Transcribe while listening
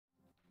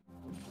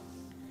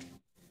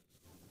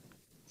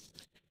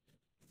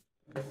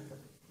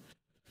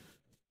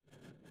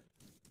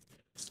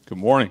Good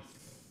morning.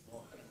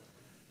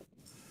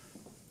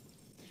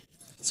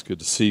 It's good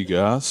to see you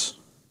guys.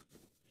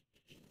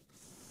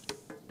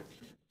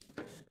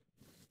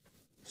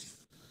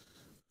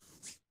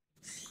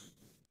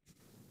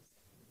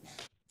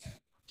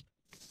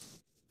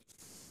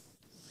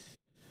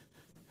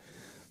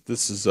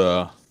 This is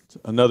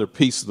another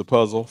piece of the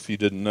puzzle, if you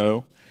didn't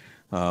know.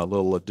 A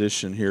little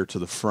addition here to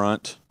the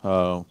front.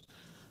 A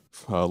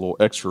little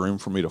extra room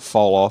for me to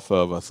fall off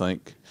of, I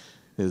think,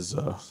 is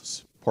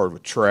part of a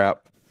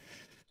trap.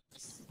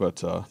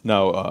 But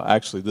no,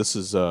 actually, this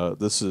is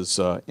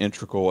an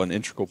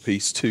integral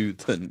piece to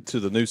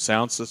the new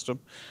sound system.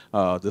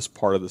 This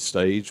part of the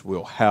stage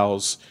will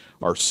house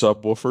our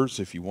subwoofers.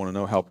 If you want to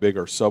know how big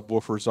our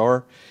subwoofers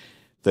are,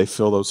 they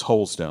fill those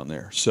holes down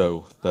there.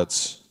 So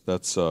that's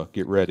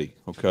get ready,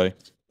 okay?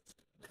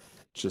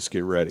 Just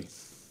get ready.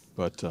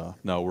 But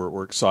no,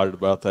 we're excited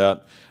about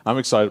that. I'm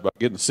excited about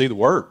getting to see the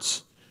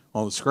words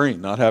on the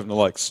screen, not having to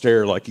like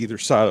stare like either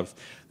side of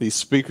these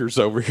speakers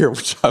over here,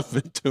 which I've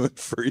been doing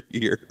for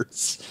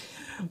years.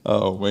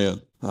 Oh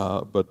man.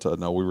 But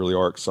no, we really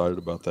are excited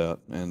about that,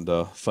 and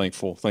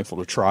thankful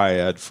to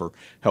Triad for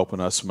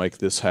helping us make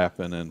this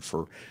happen, and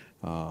for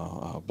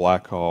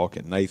Blackhawk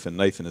and Nathan.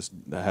 Nathan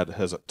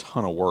has a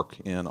ton of work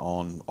in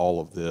on all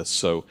of this,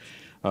 so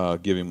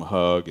give him a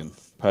hug and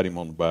pat him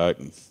on the back,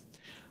 and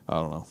I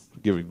don't know,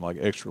 give him like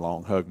extra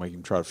long hug, make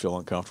him try to feel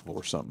uncomfortable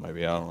or something.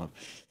 Maybe, I don't know.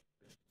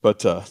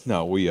 But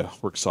no, we're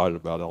excited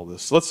about all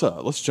this.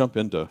 Let's jump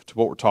into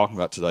what we're talking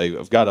about today.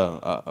 I've got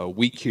a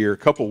week here, a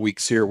couple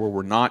weeks here, where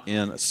we're not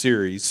in a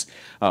series,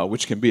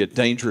 which can be a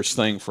dangerous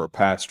thing for a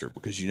pastor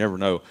because you never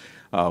know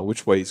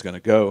which way he's going to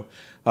go.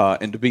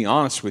 And to be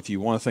honest with you,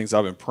 one of the things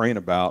I've been praying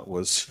about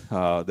was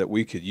that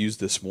we could use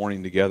this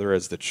morning together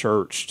as the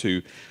church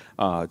to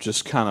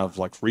just kind of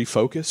like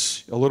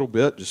refocus a little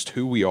bit, just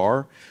who we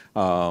are.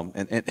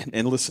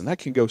 And listen, that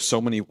can go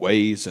so many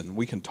ways, and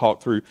we can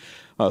talk through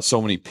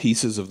so many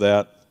pieces of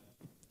that.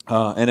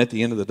 And at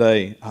the end of the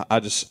day,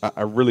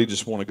 I really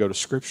just want to go to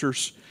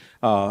scriptures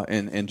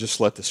and just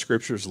let the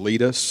scriptures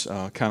lead us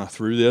kind of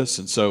through this.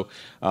 And so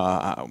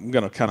I'm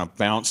going to kind of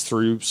bounce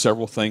through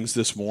several things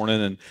this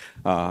morning, and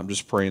I'm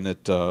just praying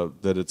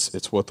that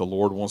it's what the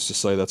Lord wants to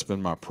say. That's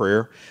been my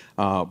prayer.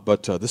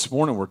 But this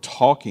morning we're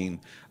talking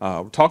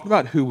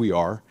about who we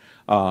are.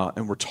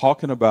 And we're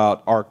talking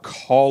about our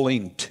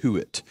calling to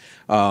it.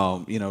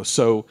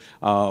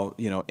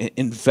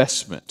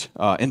 Investment.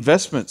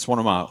 Investment's one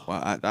of my.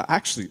 I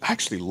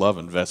actually love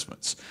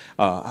investments.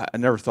 I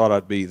never thought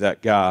I'd be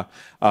that guy.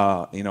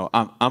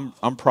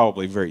 I'm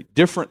probably very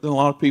different than a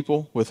lot of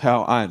people with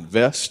how I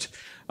invest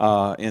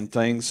in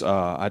things.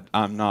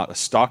 I'm not a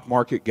stock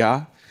market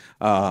guy.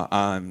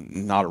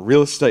 I'm not a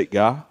real estate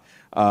guy.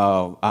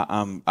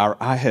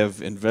 I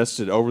have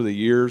invested over the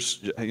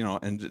years,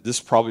 and this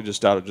is probably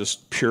just out of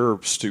just pure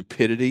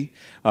stupidity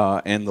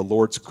and the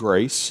Lord's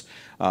grace.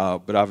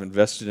 But I've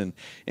invested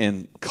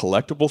in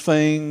collectible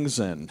things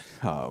and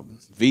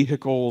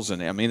vehicles,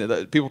 and I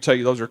mean, people tell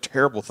you those are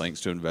terrible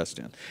things to invest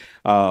in,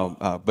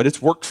 but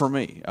it's worked for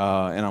me,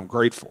 and I'm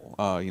grateful.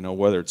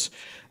 Whether it's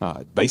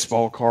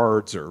baseball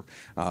cards or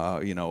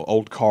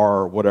old car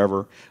or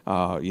whatever.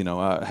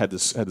 I had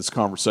this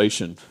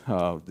conversation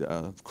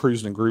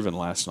cruising and grooving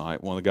last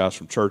night. One of the guys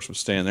from church was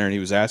standing there, and he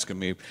was asking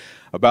me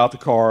about the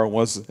car.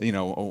 Was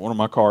one of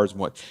my cars, and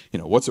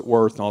what's it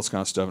worth and all this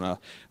kind of stuff. And I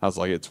was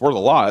like, it's worth a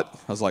lot.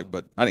 I was like,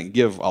 but I didn't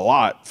give a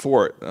lot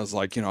for it. I was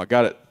like, I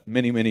got it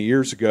many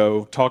years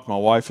ago. Talked my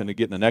wife into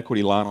getting an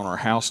equity line on our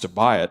house to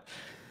buy it.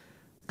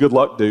 Good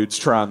luck, dudes,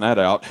 trying that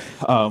out.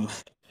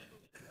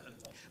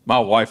 My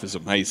wife is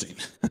amazing,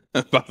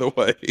 by the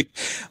way,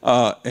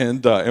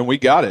 and we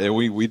got it, and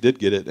we did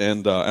get it,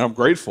 and I'm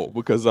grateful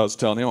because I was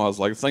telling him, I was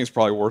like, the thing's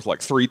probably worth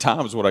like 3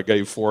 times what I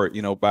gave for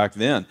it, back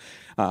then.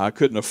 I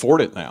couldn't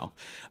afford it now,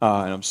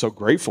 and I'm so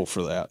grateful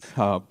for that.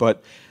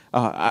 But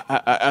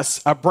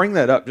I bring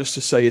that up just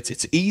to say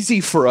it's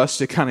easy for us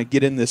to kind of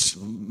get in this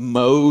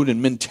mode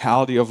and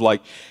mentality of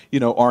like,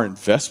 our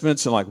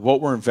investments and like what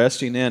we're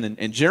investing in,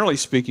 and generally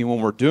speaking,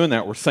 when we're doing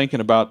that, we're thinking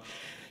about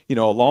a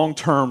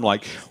long-term,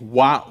 like,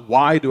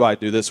 why do I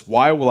do this?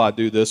 Why will I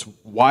do this?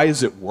 Why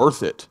is it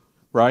worth it,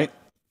 right?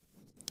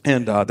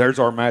 And there's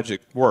our magic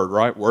word,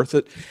 right? Worth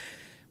it.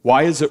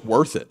 Why is it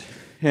worth it?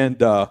 And,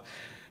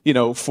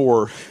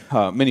 for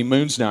many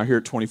moons now here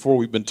at 24,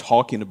 we've been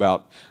talking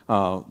about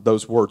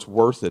those words,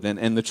 worth it.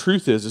 And the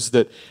truth is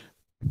that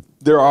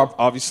there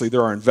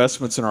are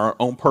investments in our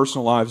own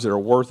personal lives that are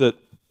worth it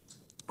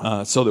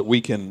so that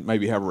we can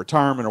maybe have a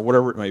retirement or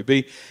whatever it may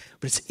be.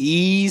 But it's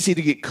easy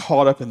to get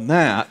caught up in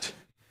that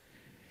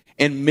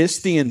and miss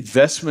the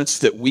investments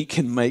that we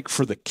can make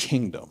for the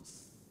kingdom.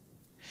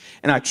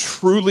 And I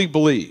truly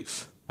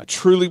believe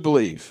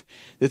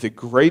that the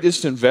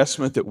greatest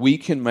investment that we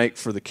can make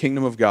for the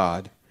kingdom of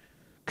God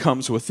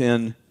comes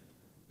within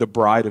the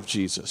bride of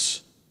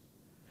Jesus.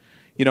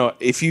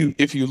 If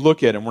you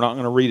look at it, and we're not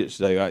going to read it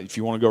today, if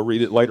you want to go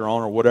read it later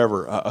on or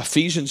whatever,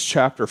 Ephesians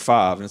chapter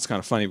 5, and it's kind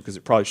of funny because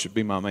it probably should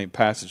be my main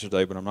passage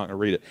today, but I'm not going to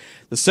read it.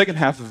 The second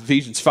half of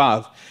Ephesians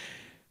 5,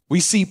 we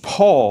see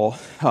Paul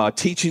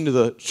teaching to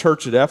the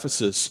church at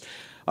Ephesus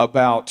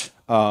about,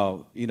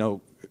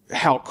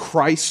 how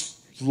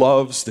Christ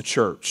loves the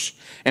church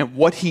and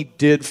what he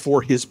did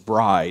for his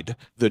bride,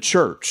 the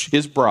church,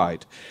 his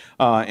bride.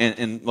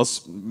 And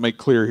let's make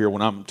clear here,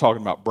 when I'm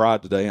talking about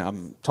bride today,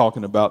 I'm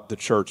talking about the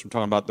church. I'm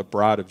talking about the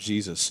bride of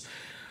Jesus.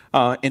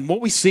 And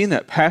what we see in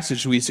that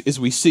passage is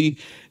we see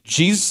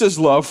Jesus'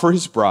 love for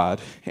his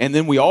bride, and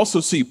then we also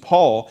see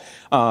Paul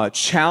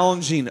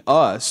challenging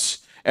us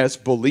as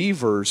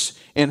believers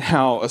in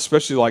how,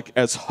 especially like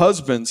as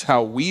husbands,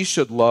 how we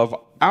should love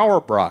our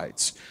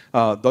brides,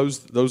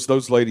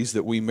 those ladies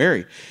that we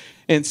marry.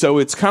 And so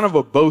it's kind of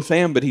a both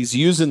and, but he's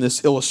using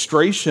this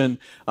illustration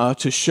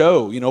to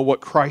show, what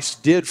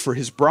Christ did for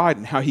his bride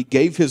and how he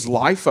gave his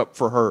life up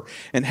for her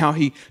and how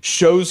he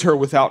shows her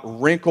without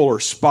wrinkle or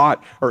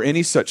spot or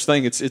any such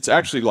thing. It's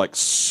actually like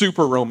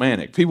super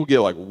romantic. People get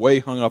like way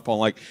hung up on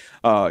like,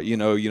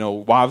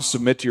 wives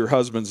submit to your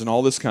husbands and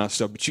all this kind of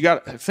stuff. But you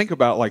got to think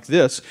about it like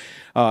this.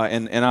 I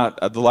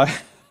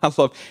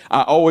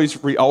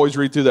always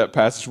read through that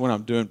passage when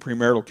I'm doing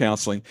premarital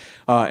counseling,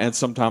 and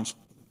sometimes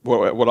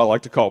what I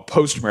like to call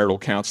post-marital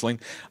counseling,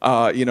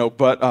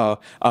 but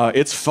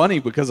it's funny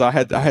because I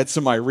had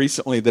somebody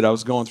recently that I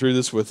was going through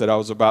this with that I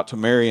was about to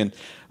marry, and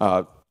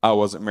I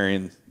wasn't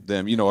marrying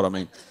them. You know what I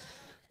mean?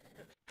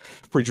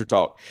 Preacher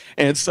talk.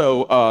 And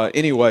so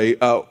anyway,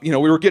 we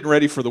were getting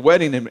ready for the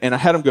wedding, and I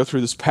had him go through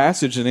this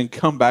passage and then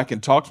come back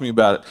and talk to me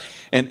about it.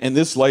 And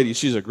this lady,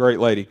 she's a great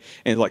lady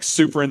and like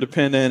super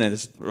independent and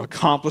has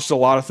accomplished a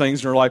lot of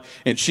things in her life.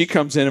 And she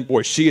comes in and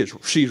boy, she's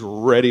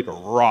ready to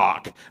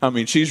rock. I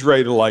mean, she's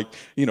ready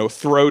to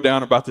throw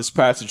down about this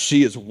passage.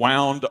 She is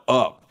wound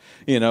up.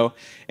 And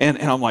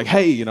I'm like,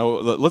 hey,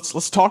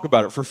 let's talk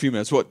about it for a few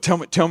minutes. What?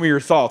 Tell me your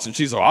thoughts. And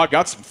she's like, I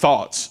got some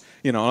thoughts.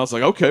 And I was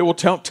like, okay, well,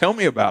 tell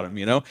me about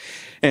him,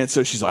 And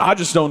so she's like, I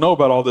just don't know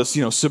about all this,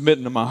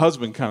 submitting to my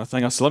husband kind of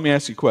thing. I said, let me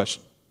ask you a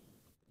question.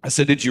 I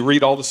said, did you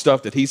read all the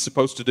stuff that he's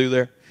supposed to do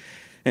there?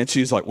 And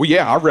she's like, well,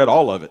 yeah, I read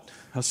all of it.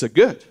 I said,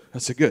 good. I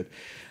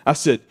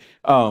said,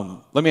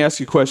 let me ask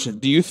you a question.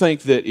 Do you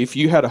think that if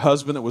you had a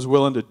husband that was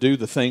willing to do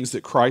the things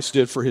that Christ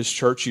did for his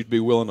church, you'd be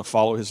willing to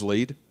follow his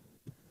lead?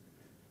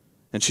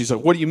 And she's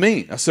like, what do you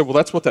mean? I said, well,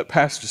 that's what that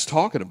passage is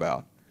talking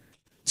about.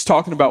 It's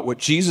talking about what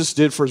Jesus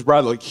did for his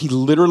bride. Like he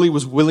literally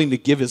was willing to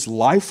give his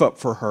life up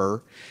for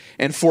her.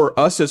 And for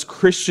us as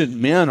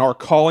Christian men, our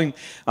calling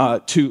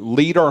to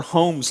lead our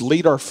homes,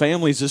 lead our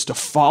families is to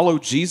follow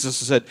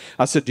Jesus.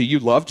 I said, do you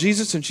love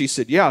Jesus? And she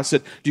said, yeah. I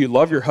said, do you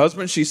love your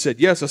husband? She said,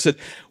 yes. I said,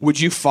 would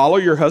you follow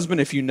your husband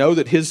if you know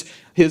that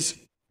his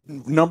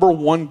number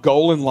one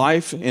goal in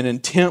life and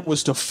intent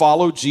was to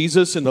follow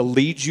Jesus and to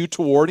lead you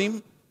toward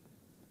him?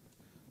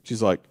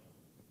 She's like,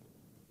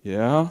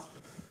 yeah.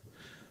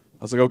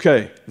 I was like,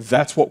 okay,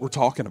 that's what we're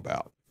talking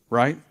about,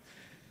 right?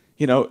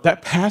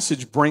 That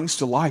passage brings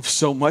to life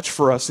so much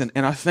for us. And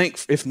I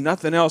think, if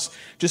nothing else,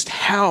 just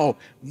how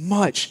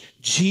much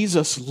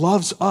Jesus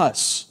loves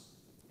us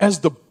as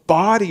the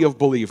body of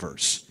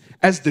believers,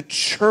 as the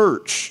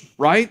church,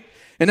 right?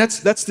 And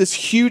that's this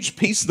huge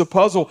piece of the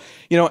puzzle,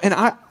 and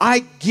I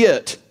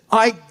get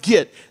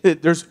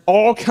that there's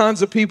all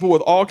kinds of people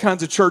with all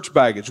kinds of church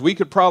baggage. We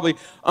could probably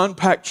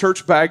unpack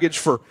church baggage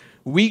for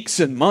weeks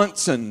and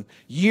months and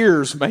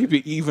years,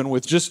 maybe even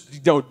with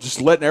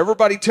just letting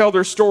everybody tell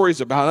their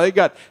stories about how they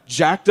got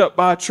jacked up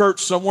by a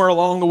church somewhere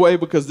along the way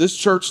because this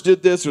church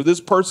did this or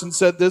this person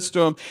said this to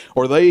them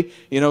or they,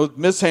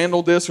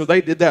 mishandled this or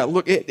they did that.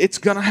 Look, it's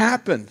going to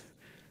happen.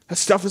 That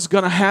stuff is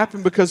going to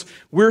happen because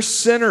we're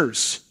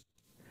sinners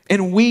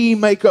and we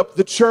make up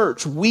the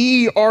church.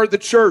 We are the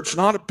church,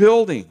 not a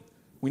building.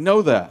 We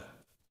know that.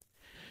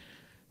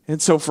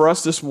 And so for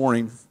us this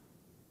morning,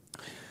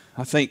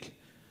 I think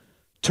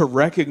to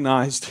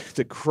recognize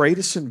the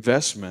greatest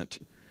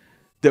investment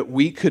that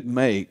we could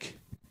make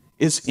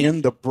is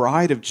in the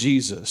bride of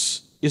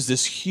Jesus, is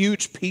this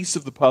huge piece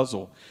of the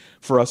puzzle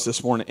for us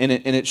this morning, and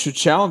it should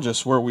challenge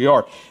us where we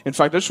are. In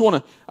fact, I just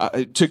want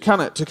to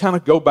kind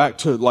of go back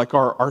to like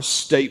our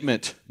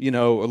statement, a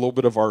little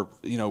bit of our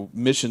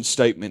mission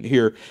statement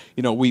here.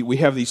 We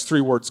have these three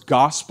words: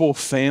 gospel,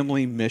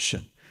 family,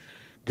 mission.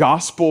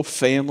 Gospel,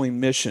 family,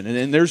 mission.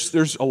 And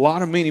there's a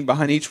lot of meaning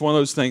behind each one of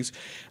those things.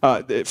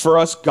 For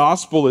us,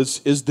 gospel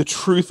is the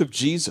truth of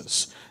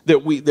Jesus,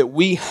 that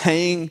we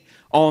hang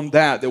on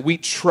that we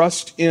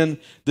trust in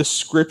the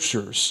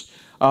scriptures.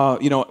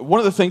 One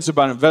of the things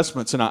about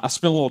investments, and I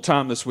spent a little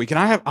time this week, and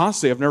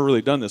I've never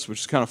really done this,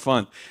 which is kind of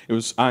fun.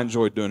 I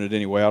enjoyed doing it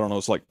anyway. I don't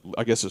know,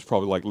 I guess it's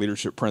probably like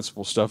leadership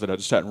principle stuff that I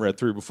just hadn't read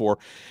through before.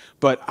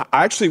 But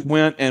I actually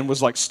went and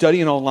was like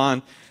studying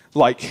online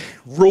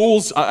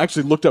rules. I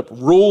actually looked up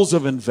rules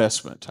of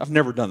investment. I've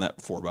never done that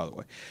before, by the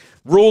way.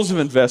 Rules of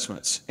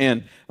investments.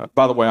 And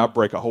by the way, I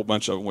break a whole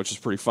bunch of them, which is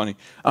pretty funny.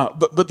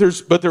 But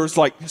there was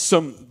like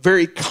some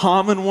very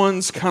common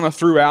ones kind of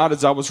throughout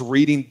as I was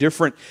reading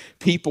different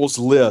people's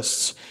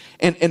lists.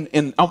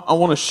 And I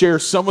want to share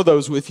some of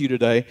those with you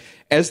today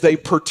as they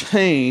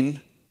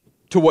pertain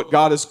to what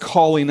God is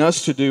calling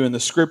us to do in the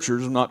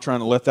Scriptures. I'm not trying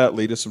to let that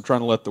lead us. I'm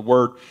trying to let the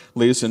Word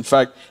lead us. In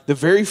fact, the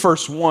very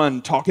first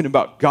one talking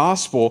about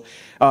gospel,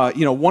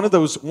 one of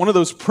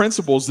those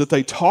principles that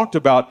they talked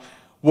about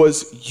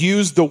was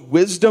use the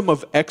wisdom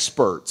of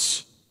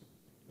experts.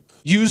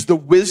 Use the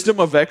wisdom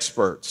of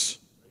experts.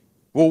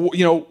 Well,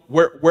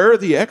 where are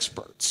the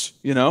experts,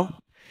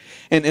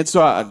 And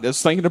so I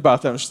was thinking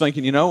about that. I was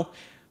thinking,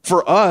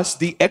 for us,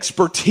 the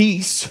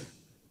expertise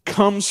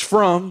comes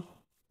from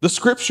the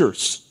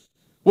Scriptures.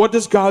 What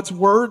does God's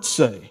Word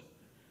say?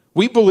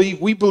 We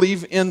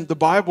believe in the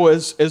Bible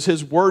as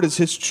His Word, as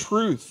His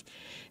truth,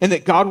 and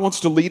that God wants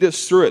to lead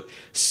us through it.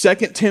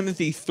 2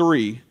 Timothy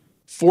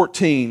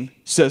 3:14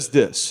 says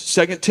this.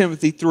 2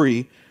 Timothy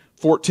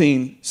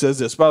 3:14 says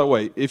this. By the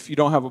way, if you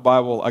don't have a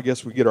Bible, I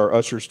guess we get our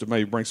ushers to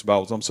maybe bring some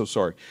Bibles. I'm so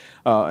sorry.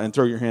 And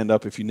throw your hand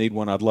up if you need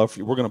one. I'd love for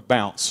you. We're going to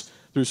bounce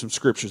through some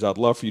scriptures. I'd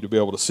love for you to be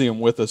able to see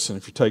them with us. And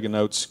if you're taking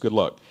notes, good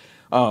luck.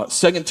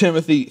 2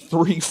 Timothy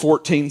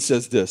 3:14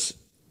 says this.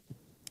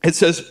 It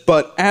says,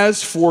 "But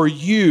as for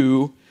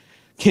you,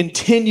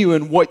 continue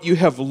in what you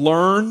have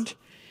learned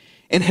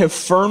and have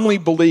firmly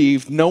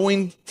believed,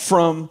 knowing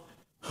from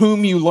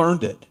whom you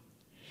learned it,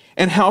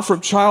 and how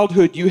from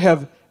childhood you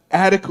have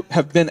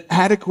been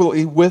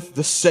adequately with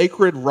the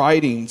sacred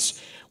writings,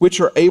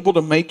 which are able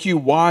to make you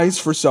wise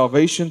for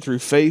salvation through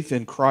faith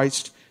in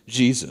Christ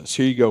Jesus."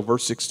 Here you go,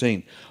 verse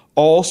 16.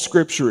 "All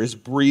Scripture is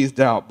breathed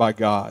out by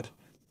God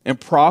and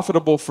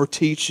profitable for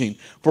teaching,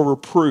 for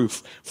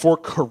reproof, for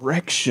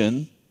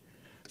correction,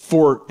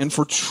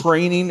 for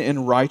training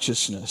in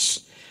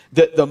righteousness,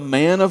 that the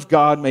man of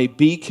God may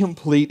be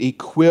complete,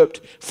 equipped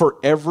for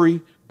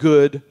every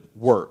good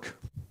work."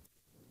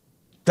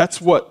 That's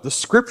what the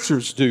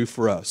Scriptures do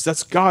for us.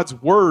 That's God's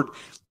Word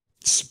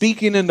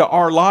speaking into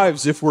our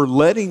lives. If we're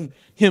letting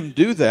Him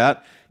do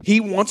that, He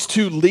wants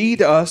to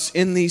lead us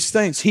in these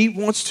things. He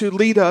wants to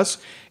lead us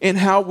in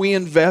how we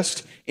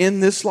invest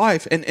in this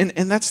life.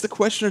 And that's the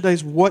question today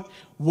is what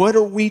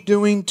are we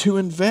doing to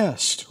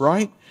invest,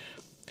 right?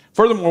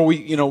 Furthermore,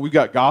 we've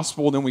got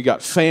gospel, then we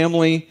got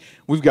family,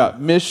 we've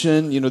got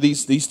mission,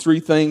 these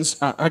three things.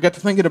 I got to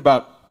thinking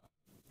about,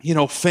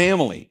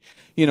 family,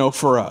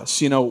 for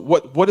us.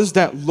 What does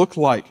that look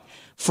like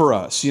for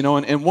us?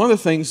 And one of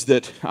the things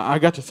that I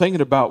got to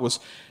thinking about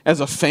was, as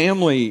a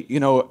family,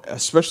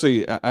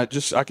 especially, I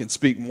can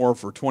speak more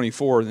for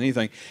 24 than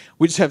anything.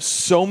 We just have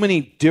so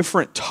many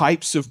different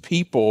types of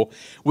people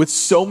with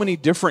so many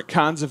different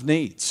kinds of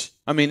needs.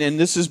 I mean, and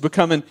this is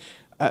becoming,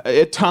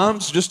 at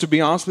times, just to be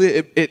honest with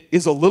you, it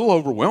is a little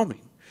overwhelming.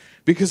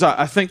 Because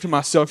I think to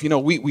myself,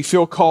 we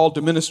feel called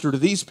to minister to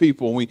these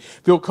people, and we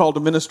feel called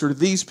to minister to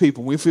these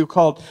people, and we feel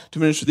called to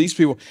minister to these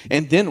people.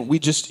 And then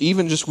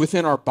even just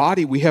within our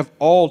body, we have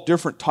all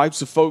different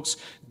types of folks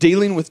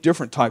dealing with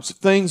different types of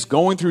things,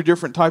 going through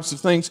different types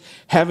of things,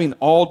 having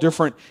all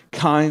different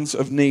kinds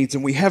of needs.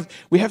 And we have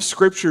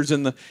scriptures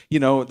in the,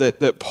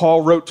 that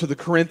Paul wrote to the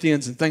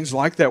Corinthians and things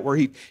like that, where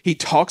he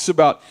talks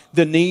about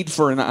the need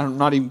for, and I'm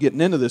not even getting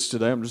into this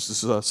today, I'm just,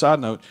 this is a side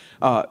note,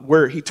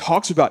 where he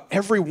talks about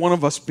every one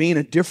of us being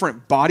a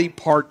different body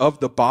part of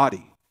the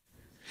body.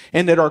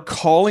 And that our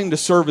calling to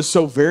serve is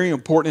so very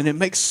important. And it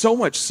makes so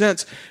much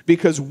sense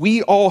because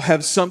we all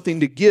have something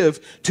to give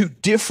to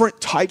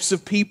different types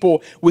of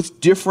people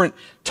with different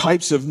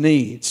types of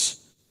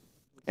needs.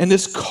 And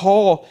this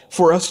call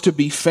for us to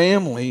be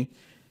family,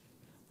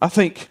 I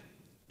think,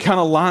 kind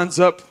of lines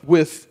up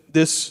with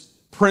this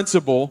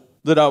principle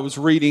that I was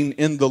reading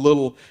in the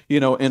little,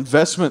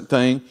 investment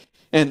thing.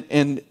 And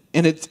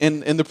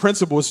the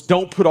principle is,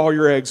 don't put all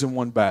your eggs in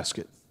one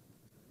basket.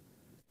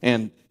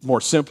 And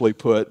more simply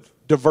put,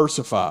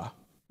 diversify.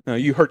 Now,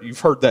 you've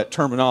heard that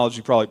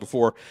terminology probably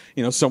before,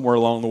 somewhere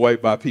along the way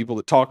by people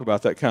that talk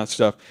about that kind of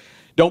stuff.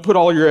 Don't put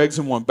all your eggs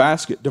in one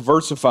basket.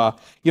 Diversify.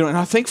 And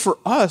I think for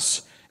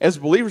us as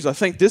believers, I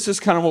think this is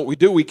kind of what we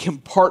do. We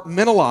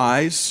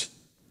compartmentalize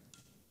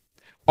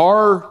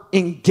our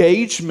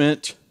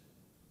engagement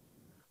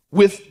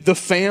with the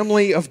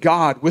family of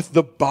God, with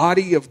the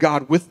body of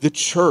God, with the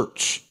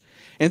church.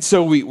 And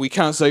so we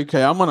kind of say,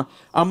 okay, I'm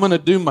gonna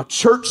do my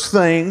church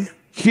thing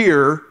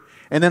here,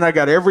 and then I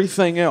got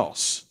everything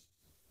else.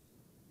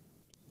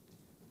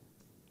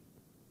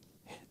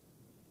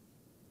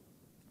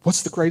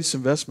 What's the greatest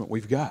investment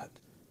we've got?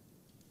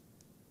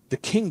 The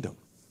kingdom.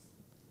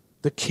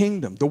 The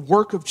kingdom, the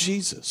work of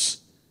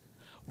Jesus.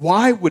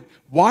 Why would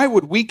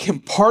we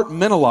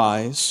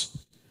compartmentalize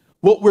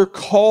what we're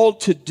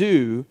called to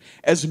do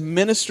as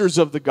ministers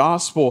of the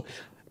gospel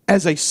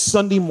as a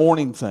Sunday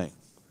morning thing?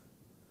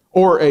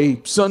 Or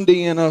a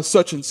Sunday in a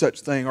such and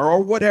such thing,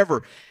 or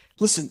whatever.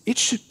 Listen, it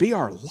should be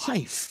our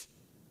life.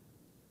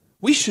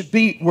 We should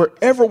be,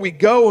 wherever we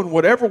go and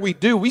whatever we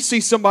do, we see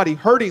somebody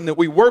hurting that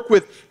we work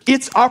with,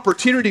 it's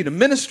opportunity to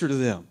minister to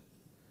them.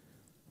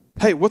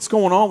 Hey, what's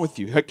going on with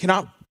you? Hey, can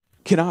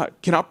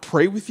I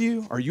pray with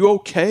you? Are you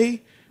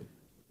okay?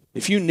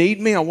 If you need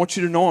me, I want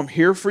you to know I'm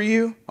here for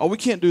you. Oh, we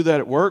can't do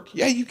that at work.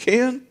 Yeah, you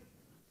can.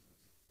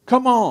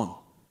 Come on.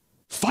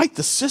 Fight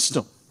the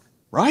system,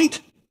 right?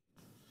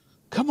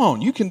 Come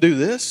on, you can do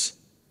this.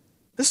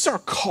 This is our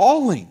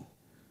calling.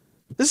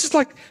 This is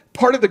like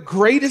part of the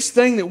greatest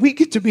thing that we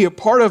get to be a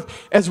part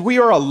of as we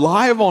are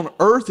alive on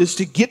earth, is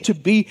to get to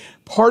be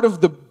part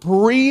of the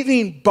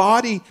breathing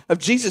body of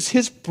Jesus,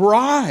 his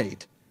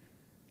bride,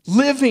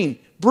 living,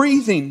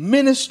 breathing,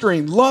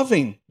 ministering,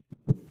 loving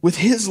with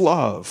his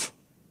love.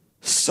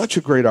 Such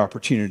a great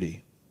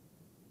opportunity.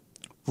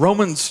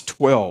 Romans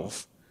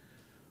 12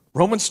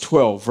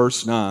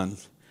 verse 9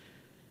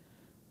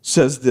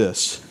 says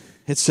this.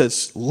 It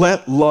says,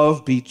 let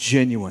love be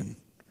genuine.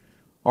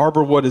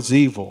 Harbor what is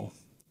evil.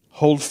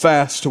 Hold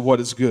fast to what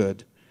is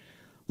good.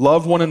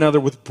 Love one another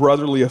with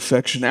brotherly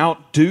affection.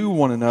 Outdo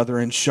one another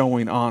in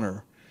showing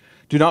honor.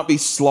 Do not be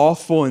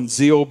slothful in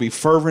zeal. Be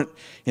fervent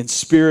in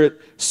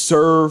spirit.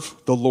 Serve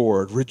the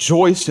Lord.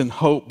 Rejoice in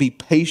hope. Be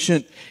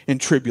patient in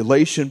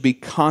tribulation. Be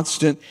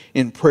constant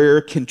in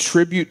prayer.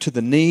 Contribute to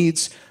the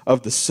needs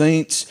of the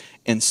saints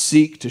and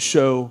seek to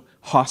show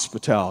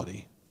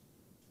hospitality.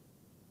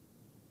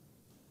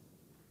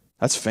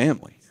 That's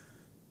family.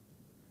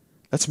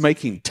 That's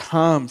making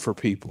time for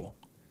people.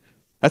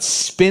 That's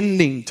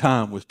spending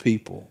time with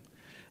people.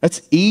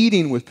 That's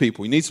eating with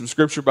people. You need some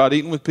scripture about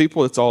eating with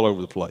people? It's all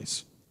over the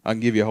place. I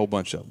can give you a whole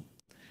bunch of them.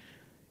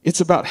 It's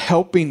about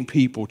helping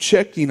people,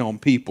 checking on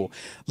people,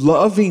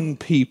 loving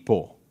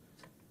people.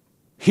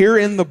 Here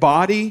in the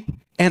body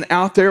and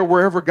out there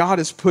wherever God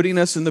is putting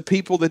us and the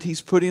people that he's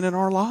putting in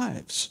our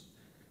lives.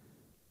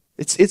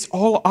 It's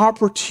all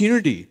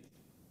opportunity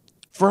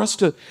for us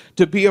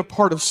to be a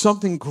part of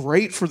something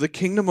great for the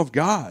kingdom of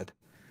God.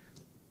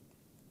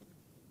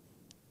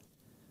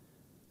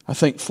 I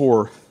think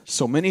for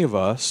so many of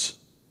us,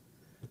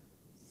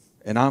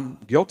 and I'm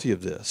guilty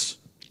of this,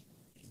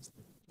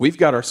 we've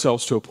got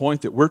ourselves to a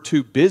point that we're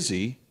too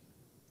busy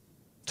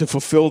to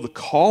fulfill the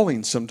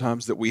calling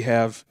sometimes that we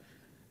have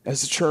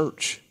as a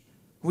church.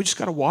 We just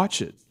got to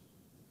watch it.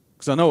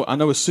 Because I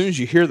know as soon as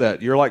you hear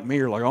that, you're like me,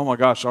 you're like, oh my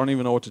gosh, I don't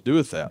even know what to do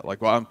with that.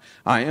 Like, well,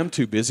 I am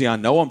too busy. I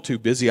know I'm too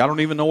busy. I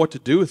don't even know what to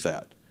do with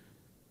that.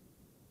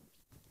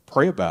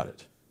 Pray about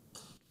it.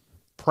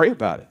 Pray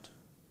about it.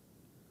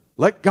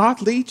 Let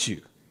God lead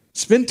you.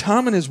 Spend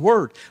time in his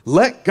word.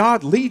 Let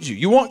God lead you.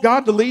 You want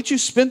God to lead you?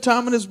 Spend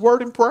time in his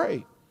word and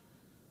pray.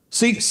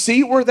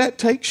 See where that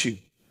takes you.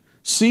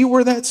 See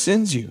where that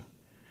sends you.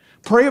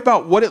 Pray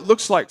about what it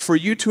looks like for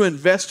you to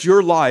invest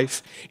your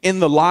life in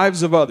the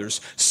lives of others.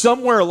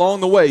 Somewhere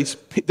along the way,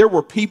 there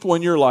were people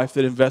in your life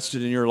that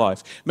invested in your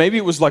life. Maybe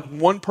it was like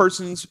one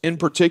person's in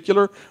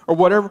particular or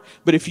whatever.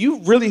 But if you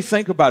really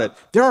think about it,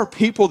 there are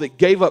people that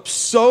gave up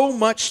so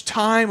much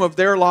time of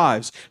their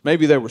lives.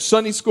 Maybe they were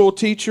Sunday school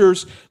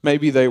teachers.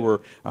 Maybe they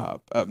were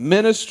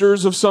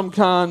ministers of some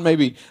kind.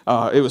 Maybe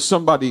it was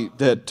somebody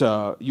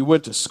that you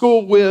went to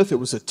school with. It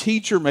was a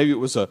teacher. Maybe it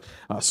was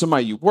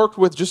somebody you worked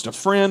with, just a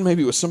friend.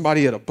 Maybe it was somebody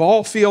at a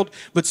ball field,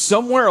 but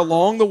somewhere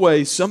along the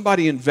way,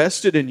 somebody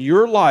invested in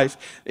your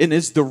life and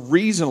is the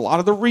reason, a lot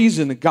of the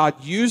reason that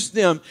God used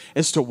them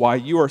as to why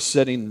you are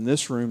sitting in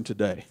this room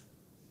today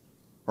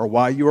or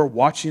why you are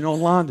watching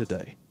online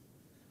today.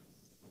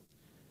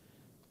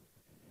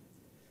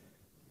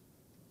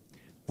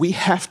 We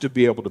have to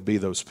be able to be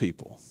those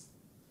people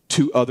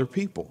to other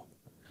people.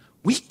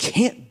 We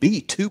can't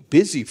be too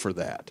busy for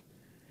that.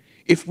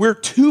 If we're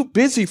too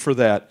busy for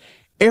that,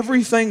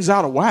 everything's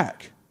out of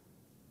whack.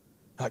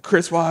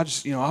 Chris, well, I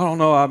don't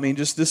know. I mean,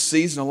 just this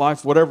season of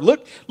life, whatever.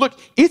 Look,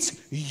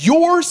 it's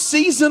your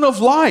season of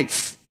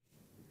life.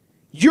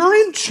 You're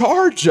in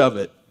charge of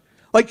it.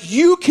 Like,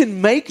 you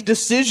can make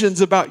decisions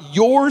about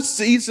your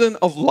season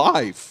of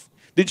life.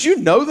 Did you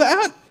know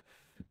that?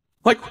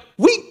 Like,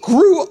 we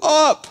grew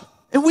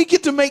up and we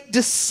get to make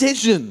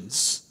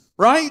decisions,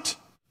 right?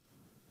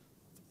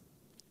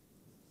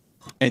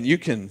 And you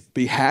can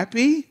be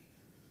happy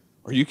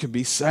or you can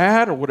be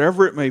sad or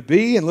whatever it may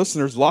be. And listen,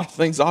 there's a lot of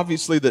things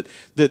obviously that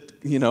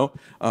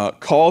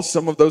cause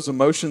some of those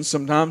emotions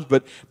sometimes.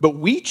 But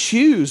we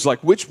choose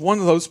like which one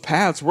of those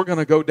paths we're going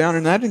to go down.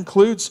 And that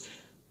includes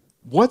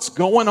what's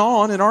going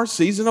on in our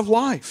season of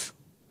life.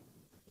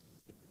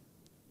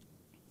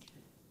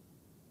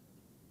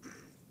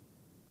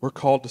 We're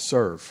called to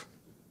serve.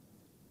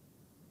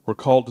 We're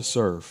called to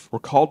serve. We're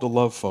called to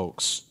love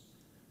folks.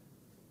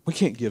 We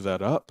can't give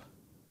that up.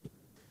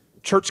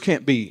 Church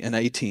can't be an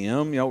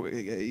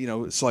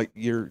ATM. It's like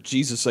your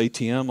Jesus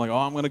ATM. Like, oh,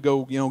 I'm going to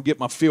go, get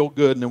my feel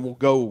good, and then we'll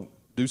go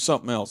do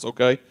something else.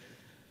 Okay,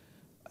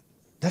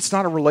 that's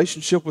not a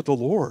relationship with the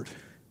Lord.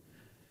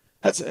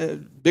 That's a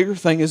bigger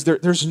thing. Is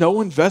there's no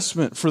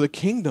investment for the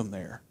kingdom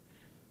there.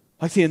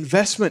 Like the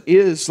investment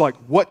is like,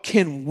 what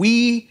can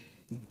we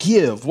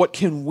give? What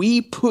can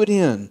we put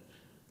in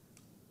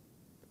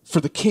for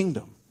the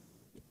kingdom?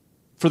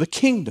 For the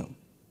kingdom.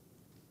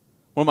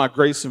 One of my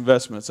greatest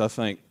investments, I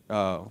think.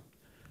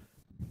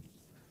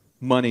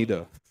 Money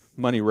to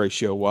money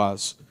ratio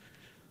wise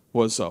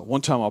was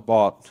one time I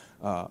bought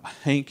a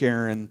Hank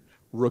Aaron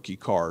rookie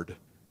card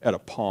at a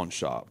pawn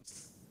shop.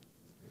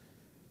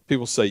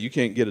 People say you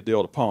can't get a deal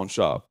at a pawn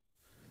shop.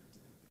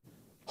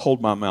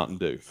 Hold my Mountain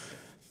Dew.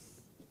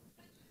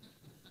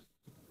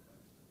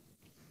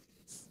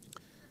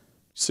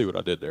 See what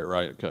I did there,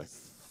 right? Okay.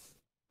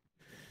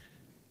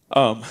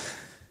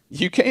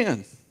 You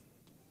can.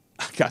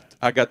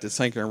 I got this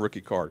Hank Aaron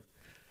rookie card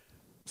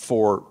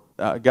for,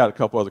 I got a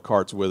couple other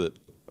cards with it.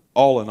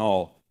 All in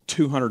all,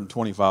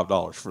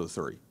 $225 for the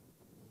three.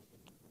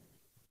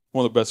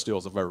 One of the best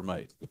deals I've ever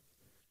made.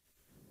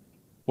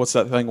 What's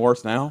that thing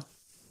worth now?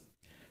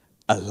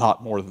 A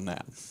lot more than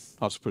that.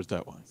 I'll just put it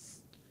that way.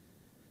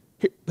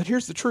 But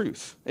here's the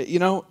truth. You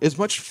know, as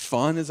much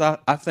fun as I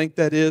think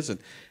that is,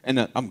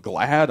 and I'm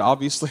glad,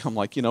 obviously, I'm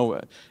like, you know,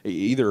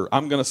 either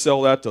I'm going to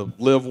sell that to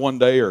live one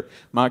day, or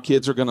my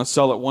kids are going to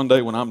sell it one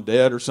day when I'm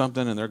dead or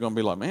something, and they're going to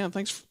be like, man,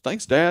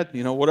 thanks, Dad,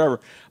 you know, whatever.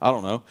 I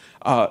don't know.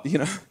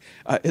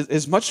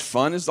 As much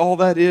fun as all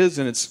that is,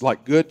 and it's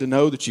like good to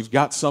know that you've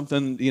got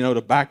something, you know,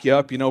 to back you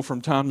up, you know,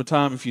 from time to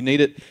time if you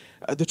need it.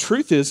 The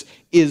truth is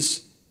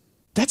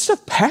that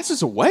stuff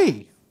passes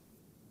away.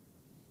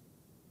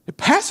 It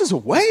passes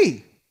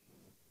away.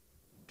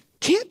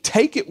 Can't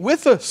take it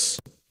with us.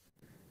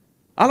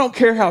 I don't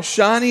care how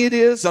shiny it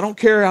is. I don't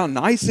care how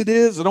nice it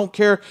is. I don't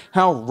care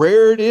how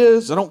rare it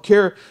is. I don't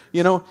care,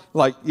 you know,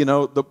 like, you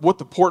know, what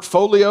the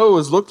portfolio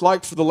has looked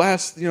like for the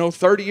last,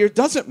 30 years.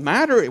 Doesn't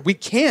matter. We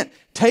can't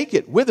take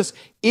it with us.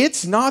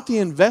 It's not the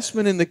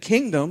investment in the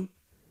kingdom.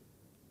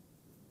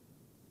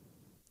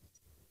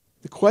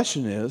 The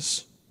question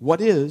is,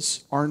 what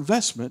is our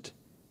investment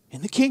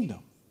in the kingdom?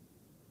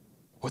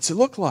 What's it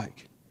look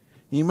like?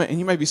 You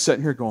may be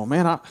sitting here going,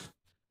 man, I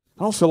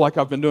don't feel like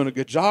I've been doing a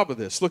good job of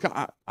this. Look,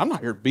 I'm not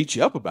here to beat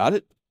you up about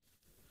it.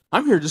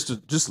 I'm here just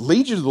to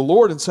lead you to the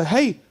Lord and say,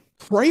 hey,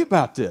 pray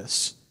about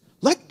this.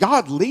 Let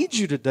God lead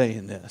you today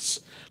in this.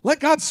 Let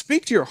God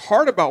speak to your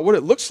heart about what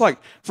it looks like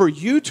for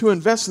you to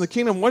invest in the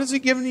kingdom. What is He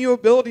giving you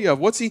ability of?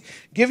 What's He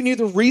giving you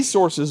the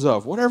resources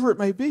of? Whatever it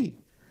may be.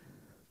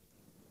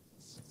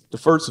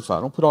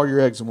 Diversify. Don't put all your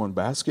eggs in one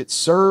basket.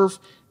 Serve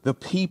the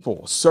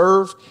people.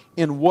 Serve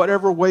in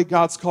whatever way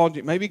God's called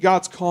you. Maybe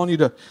God's calling you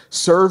to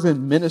serve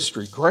in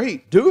ministry.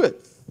 Great. Do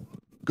it.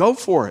 Go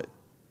for it.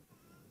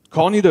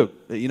 Calling you to,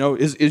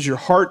 is your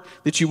heart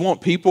that you want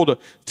people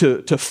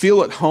to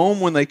feel at home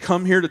when they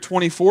come here to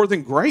 24?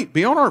 Then great.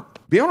 Be on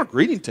our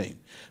greeting team.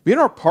 Be on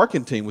our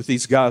parking team with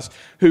these guys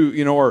who,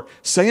 are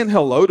saying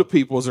hello to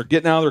people as they're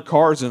getting out of their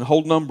cars and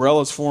holding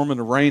umbrellas for them in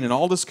the rain and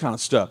all this kind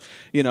of stuff.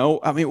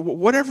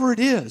 Whatever it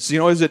is,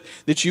 is it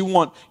that you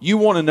want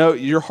to know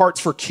your heart's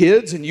for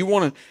kids and you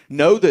want to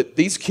know that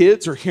these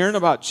kids are hearing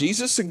about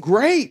Jesus? And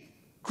great.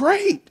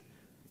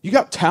 You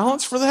got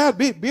talents for that.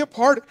 Be a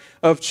part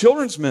of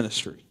children's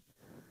ministry.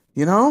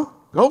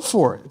 Go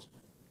for it.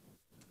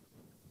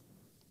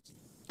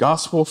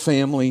 Gospel,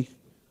 family,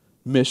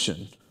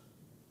 mission.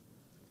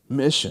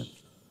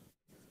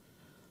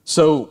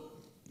 So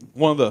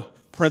one of the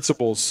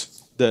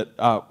principles that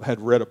I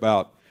had read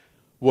about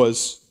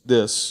was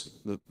the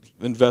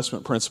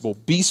investment principle: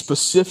 be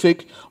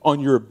specific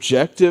on your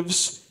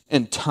objectives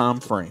and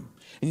time frame.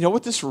 And you know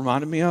what this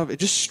reminded me of? It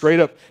just straight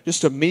up,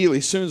 just immediately,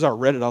 as soon as I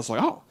read it, I was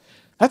like, oh,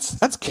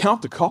 that's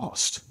count the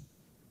cost.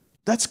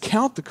 That's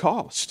count the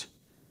cost.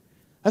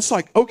 That's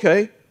like,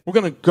 okay, we're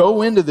going to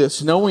go into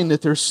this knowing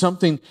that there's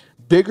something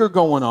bigger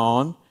going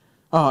on.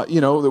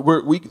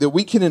 That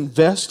we can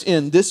invest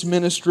in this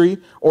ministry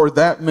or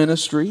that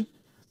ministry.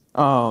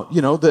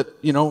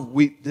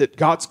 That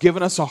God's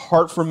given us a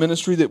heart for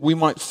ministry, that we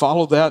might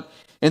follow that.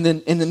 And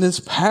then in this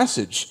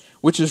passage,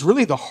 which is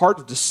really the heart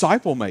of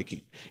disciple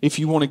making, if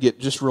you want to get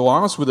just real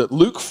honest with it,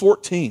 Luke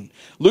 14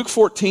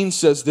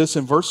 says this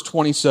in verse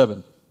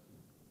 27.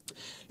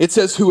 It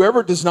says,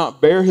 "Whoever does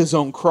not bear his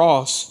own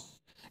cross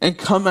and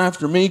come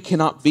after me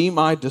cannot be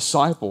my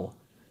disciple.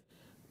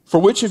 For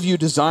which of you,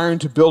 desiring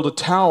to build a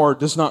tower,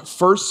 does not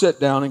first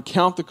sit down and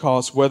count the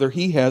cost, whether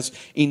he has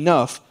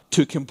enough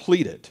to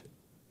complete it?"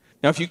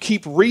 Now, if you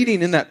keep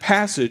reading in that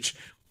passage,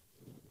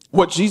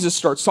 what Jesus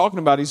starts talking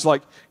about, he's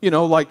like,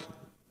 what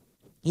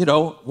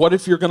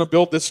if you're going to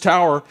build this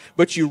tower,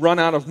 but you run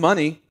out of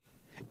money,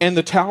 and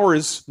the tower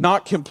is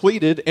not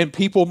completed, and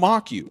people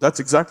mock you?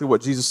 That's exactly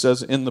what Jesus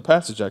says in the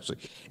passage, actually.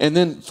 And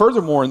then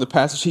furthermore in the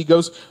passage, he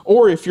goes,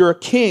 or if you're a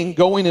king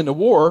going into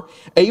war,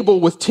 able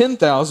with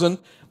 10,000,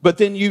 but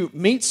then you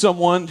meet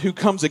someone who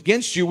comes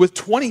against you with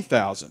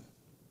 20,000.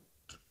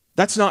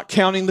 That's not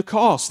counting the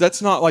cost.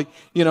 That's not like,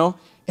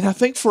 and I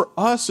think for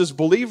us as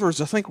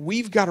believers, I think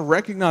we've got to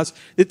recognize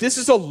that this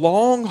is a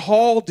long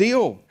haul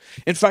deal.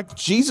 In fact,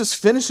 Jesus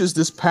finishes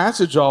this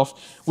passage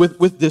off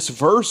with this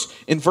verse.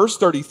 In verse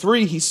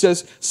 33, he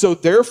says, "So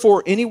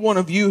therefore, any one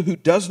of you who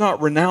does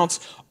not renounce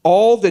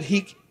all that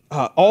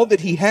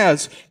he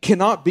has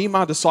cannot be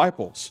my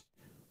disciples."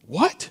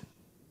 What?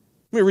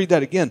 Let me read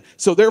that again.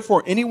 "So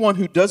therefore, anyone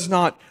who does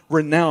not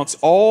renounce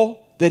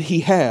all that he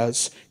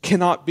has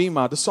cannot be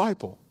my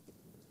disciple."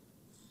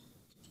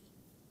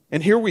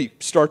 And here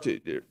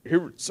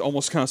it's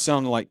almost kind of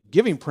sounding like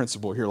giving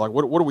principle here. Like,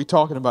 what are we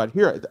talking about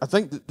here? I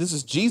think that this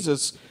is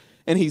Jesus,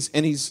 and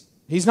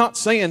he's not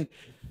saying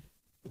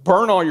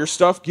burn all your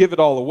stuff, give it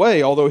all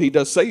away, although he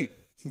does say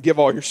give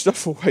all your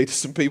stuff away to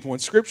some people in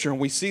Scripture, and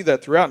we see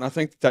that throughout, and I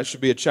think that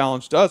should be a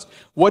challenge to us.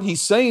 What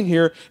he's saying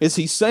here is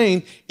he's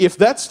saying, if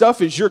that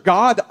stuff is your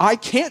God, I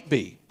can't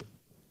be.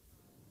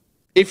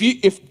 If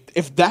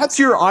if that's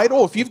your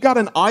idol, if you've got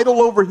an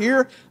idol over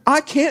here,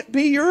 I can't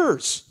be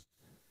yours.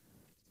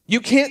 You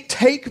can't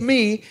take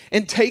me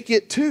and take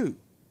it too.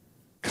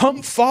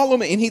 Come follow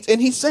me.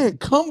 And he's saying,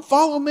 come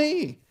follow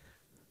me.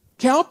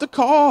 Count the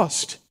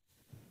cost.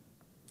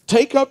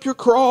 Take up your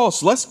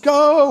cross. Let's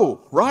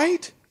go,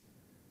 right?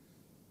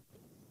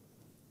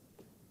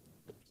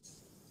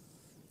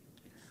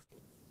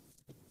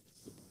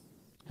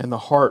 And the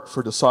heart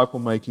for disciple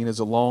making is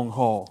a long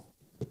haul.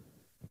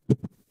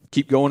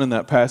 Keep going in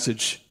that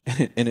passage,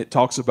 and it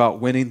talks about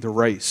winning the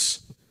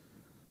race.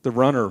 The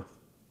runner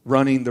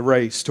running the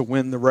race to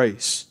win the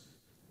race.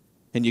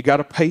 And you got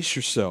to pace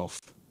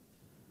yourself.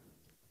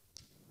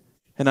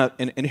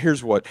 And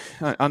here's what,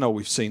 I know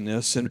we've seen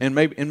this, and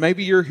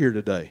maybe you're here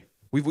today.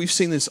 We've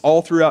seen this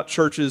all throughout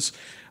churches,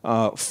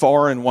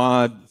 far and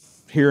wide,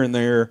 here and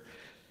there,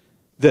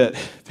 that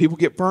people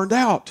get burned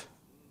out.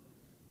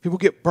 People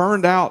get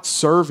burned out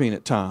serving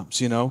at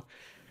times, you know.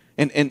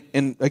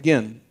 And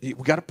again, we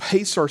got to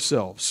pace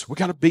ourselves. We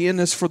got to be in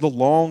this for the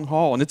long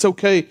haul. And it's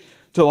okay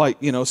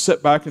to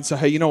sit back and say,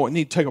 hey, you know what, we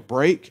need to take a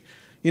break.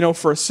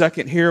 For a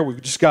second here,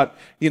 we've just got,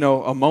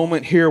 a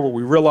moment here where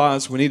we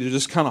realize we need to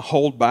just kind of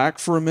hold back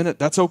for a minute.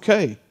 That's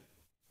okay.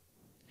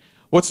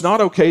 What's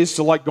not okay is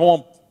to go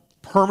on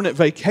permanent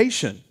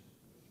vacation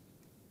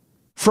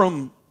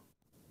from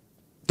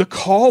the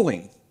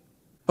calling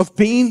of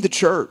being the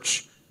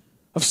church,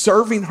 of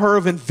serving her,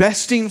 of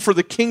investing for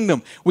the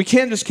kingdom. We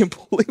can't just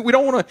we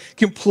don't want to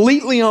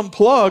completely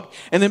unplug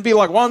and then be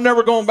like, well, I'm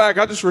never going back.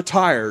 I just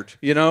retired,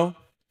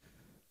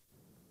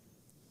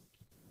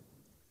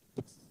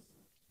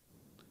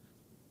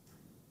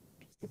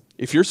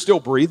 If you're still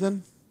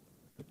breathing,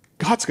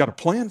 God's got a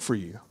plan for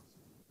you.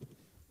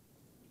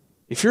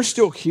 If you're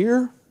still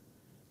here,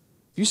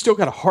 if you still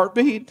got a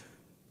heartbeat,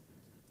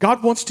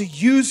 God wants to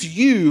use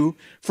you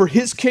for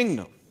His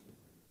kingdom.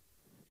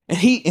 And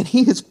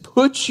He has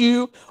put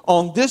you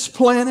on this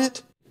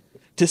planet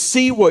to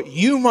see what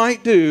you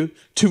might do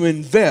to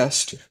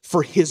invest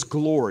for His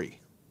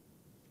glory.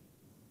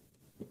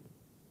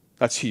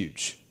 That's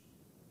huge.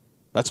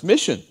 That's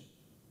mission.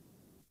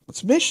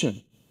 That's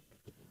mission.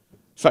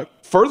 In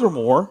fact,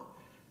 furthermore,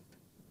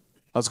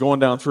 I was going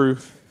down through,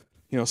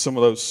 some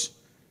of those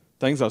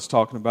things I was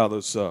talking about,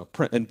 those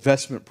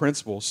investment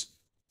principles,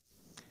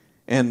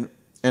 and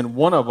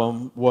one of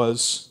them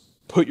was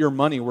put your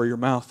money where your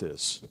mouth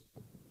is.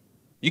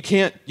 You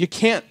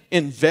can't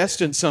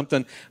invest in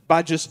something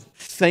by just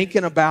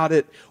thinking about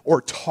it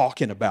or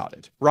talking about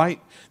it,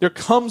 right? There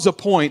comes a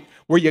point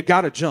where you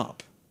got to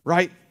jump,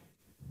 right?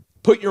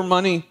 Put your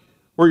money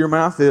where your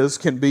mouth is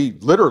can be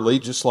literally,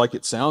 just like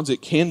it sounds,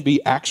 it can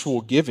be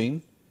actual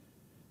giving.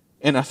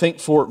 And I think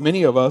for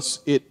many of us,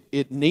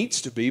 it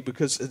needs to be,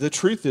 because the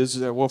truth is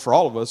that, well, for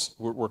all of us,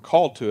 we're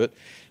called to it.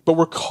 But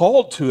we're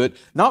called to it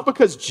not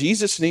because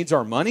Jesus needs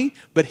our money,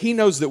 but He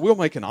knows that we'll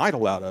make an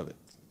idol out of it.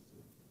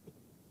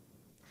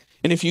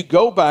 And if you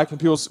go back, and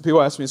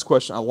people ask me this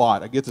question a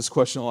lot. I get this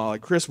question a lot,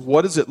 like, Chris,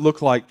 what does it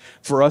look like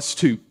for us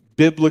to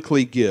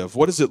biblically give?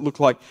 What does it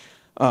look like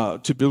to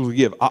biblically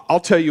give?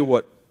 I'll tell you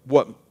what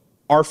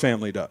our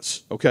family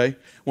does, okay,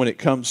 when it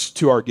comes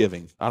to our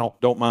giving. I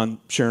don't mind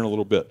sharing a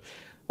little bit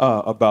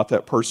about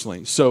that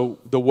personally. So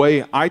the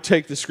way I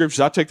take the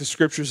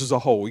scriptures as a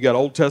whole. We got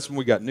Old Testament,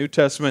 we got New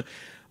Testament.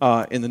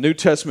 In the New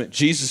Testament,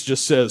 Jesus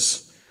just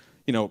says,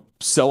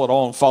 sell it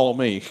all and follow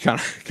me,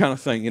 kind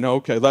of thing.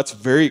 Okay, that's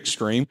very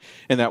extreme,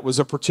 and that was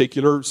a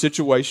particular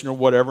situation or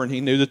whatever, and He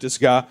knew that this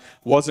guy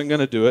wasn't going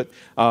to do it.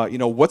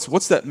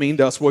 What's that mean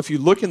to us? Well, if you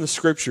look in the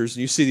scriptures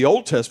and you see the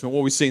Old Testament,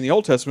 what we see in the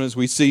Old Testament is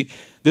we see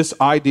this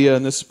idea,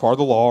 and this is part of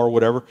the law or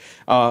whatever,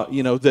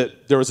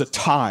 that there was a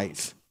tithe.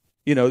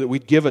 That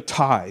we'd give a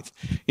tithe,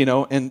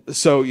 and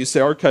so you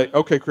say,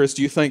 okay, Chris,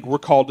 do you think we're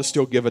called to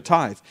still give a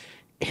tithe?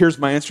 Here's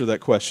my answer to that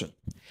question.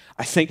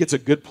 I think it's a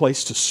good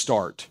place to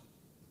start.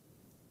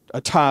 A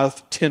tithe,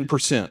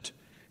 10%,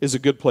 is a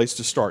good place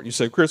to start. And you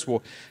say, Chris,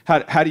 well,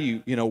 how do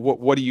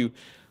you,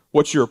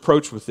 what's your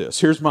approach with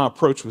this? Here's my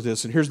approach with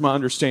this, and here's my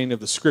understanding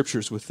of the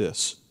scriptures with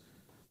this.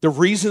 The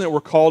reason that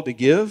we're called to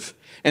give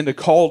and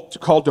called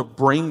to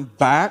bring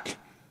back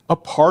a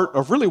part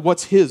of really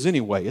what's His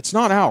anyway. It's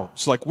not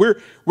ours. Like we're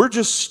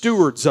just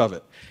stewards of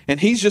it. And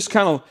He's just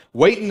kind of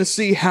waiting to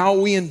see how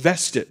we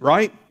invest it,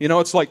 right?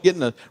 It's like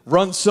getting to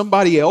run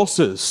somebody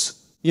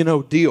else's,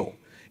 deal,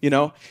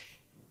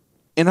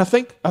 And I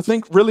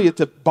think really at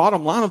the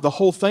bottom line of the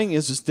whole thing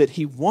is that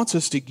He wants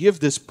us to give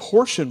this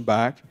portion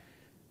back,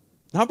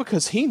 not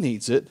because He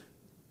needs it,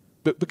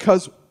 but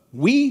because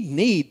we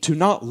need to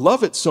not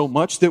love it so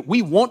much that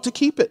we want to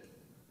keep it.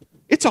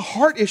 It's a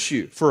heart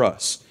issue for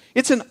us.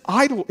 It's an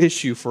idol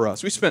issue for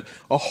us. We spent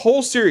a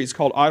whole series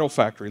called Idol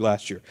Factory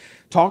last year,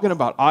 talking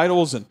about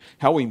idols and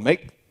how we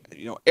make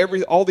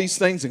all these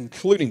things,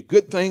 including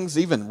good things,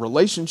 even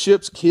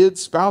relationships,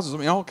 kids, spouses,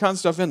 all kinds of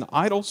stuff into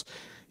idols.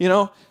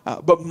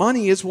 But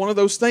money is one of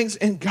those things,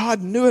 and God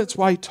knew it. That's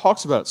why He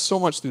talks about it so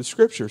much through the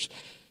scriptures.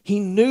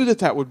 He knew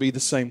that would be the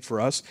same for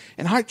us,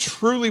 and I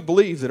truly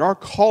believe that our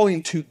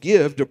calling to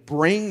give, to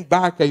bring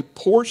back a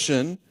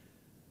portion,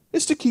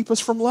 is to keep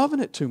us from loving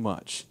it too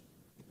much.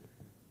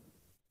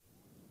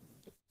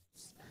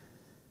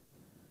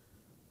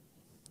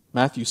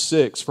 Matthew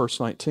 6, verse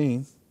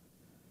 19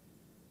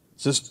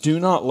 says, "Do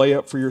not lay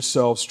up for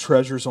yourselves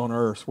treasures on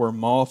earth where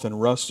moth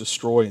and rust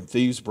destroy and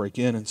thieves break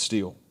in and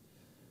steal.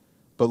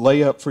 But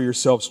lay up for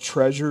yourselves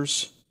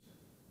treasures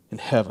in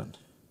heaven,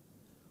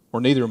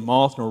 where neither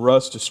moth nor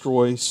rust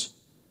destroys,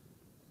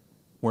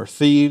 where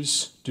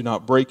thieves do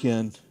not break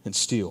in and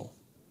steal."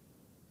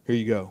 Here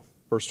you go,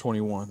 verse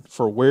 21.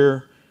 "For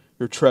where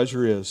your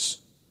treasure is,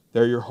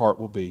 there your heart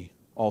will be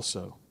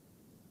also."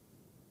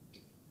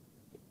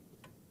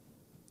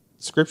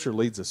 Scripture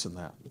leads us in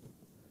that.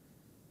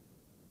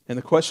 And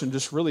the question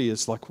just really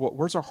is like,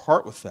 where's our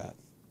heart with that?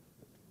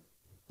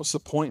 What's the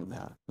point in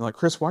that? And like,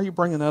 Chris, why are you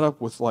bringing that up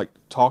with like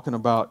talking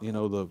about,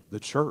 the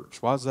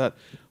church? Why is that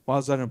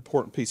an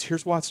important piece?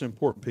 Here's why it's an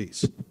important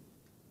piece.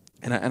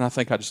 And I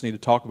think I just need to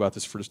talk about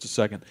this for just a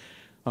second.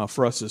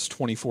 For us as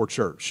 24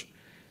 Church,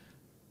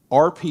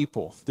 our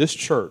people, this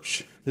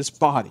church, this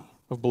body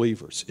of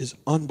believers is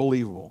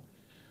unbelievable.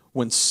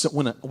 When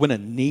a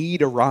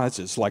need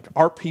arises, like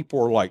our people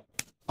are like,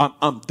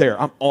 I'm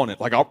there, I'm on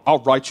it. Like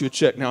I'll write you a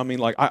check now. I mean,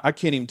 like I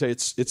can't even tell you,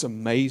 it's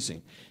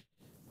amazing.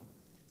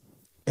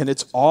 And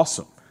it's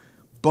awesome.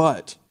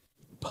 But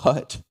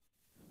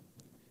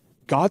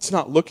God's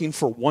not looking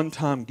for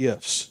one-time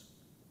gifts.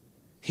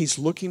 He's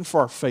looking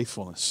for our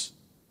faithfulness.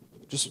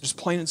 Just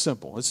plain and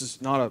simple. This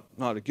is not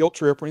a guilt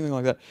trip or anything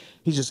like that.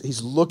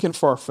 He's looking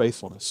for our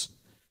faithfulness.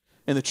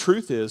 And the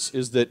truth is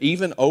that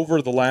even over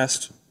the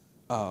last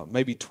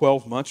maybe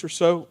 12 months or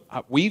so,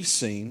 we've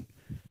seen,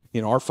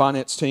 our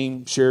finance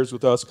team shares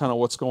with us kind of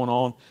what's going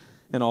on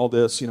and all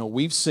this.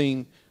 We've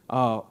seen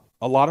a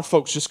lot of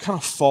folks just kind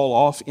of fall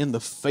off in the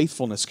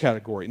faithfulness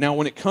category. Now,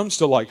 when it comes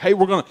to like, hey,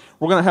 we're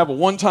gonna have a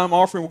one-time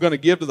offering, we're gonna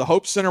give to the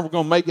Hope Center, we're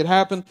gonna make it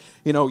happen.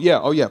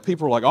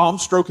 People are like, oh, I'm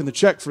stroking the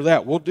check for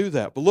that. We'll do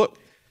that. But look,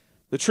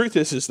 the truth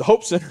is the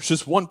Hope Center is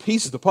just one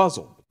piece of the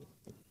puzzle,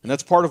 and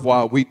that's part of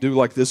why we do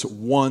like this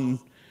one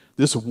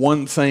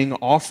thing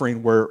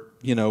offering where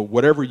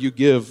whatever you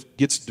give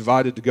gets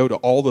divided to go to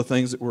all the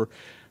things that we're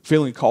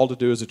feeling called to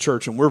do as a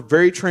church. And we're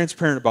very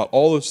transparent about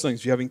all those things.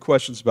 If you have any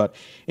questions about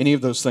any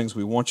of those things,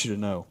 we want you to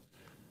know.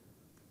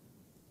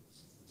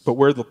 But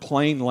where the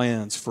plane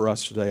lands for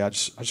us today, I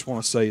just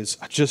want to say is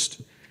I just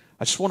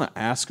want to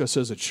ask us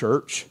as a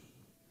church,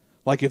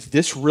 like if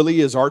this really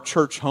is our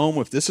church home,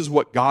 if this is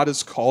what God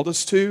has called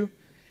us to,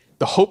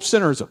 the Hope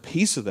Center is a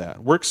piece of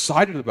that. We're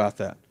excited about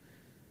that.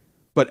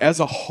 But as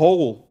a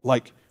whole,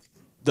 like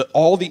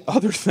all the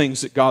other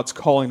things that God's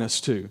calling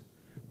us to,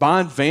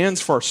 buying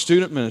vans for our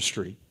student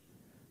ministry,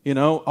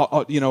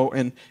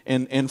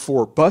 and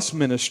for bus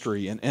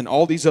ministry and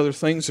all these other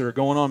things that are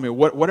going on. I mean,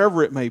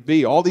 whatever it may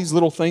be, all these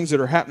little things that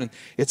are happening,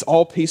 it's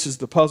all pieces of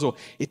the puzzle.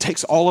 It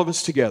takes all of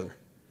us together.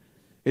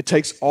 It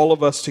takes all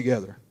of us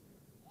together.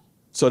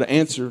 So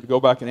to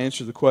go back and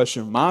answer the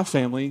question, my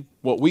family,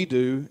 what we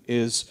do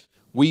is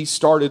we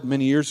started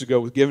many years ago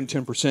with giving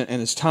 10%,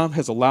 and as time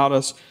has allowed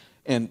us,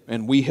 and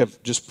we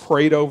have just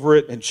prayed over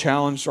it and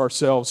challenged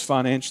ourselves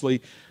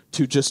financially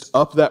to just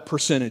up that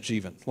percentage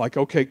even. Like,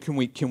 okay, can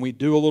we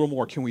do a little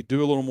more? Can we do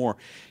a little more?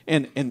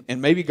 And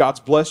maybe God's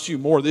blessed you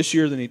more this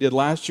year than He did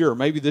last year, or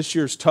maybe this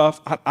year's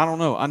tough. I don't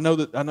know. I know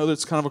that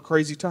it's kind of a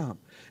crazy time.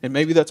 And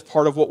maybe that's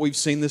part of what we've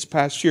seen this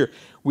past year.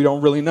 We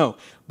don't really know.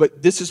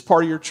 But this is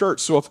part of your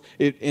church. So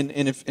if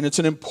it's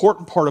an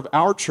important part of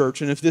our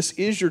church, and if this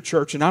is your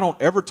church and I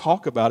don't ever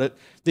talk about it,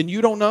 then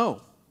you don't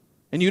know.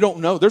 And you don't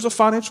know. There's a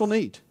financial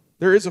need.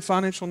 There is a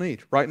financial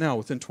need right now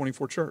within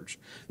 24 Church.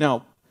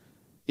 Now,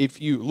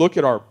 if you look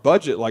at our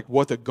budget, like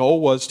what the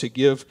goal was to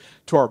give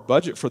to our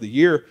budget for the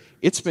year,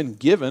 it's been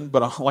given,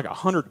 but like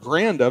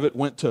 $100,000 of it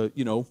went to,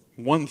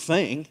 one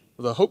thing,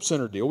 the Hope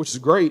Center deal, which is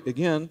great,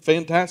 again,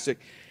 fantastic.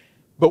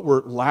 But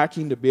we're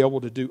lacking to be able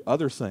to do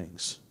other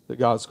things that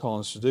God's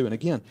calling us to do. And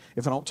again,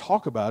 if I don't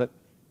talk about it,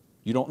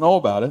 you don't know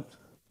about it,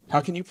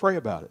 how can you pray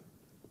about it?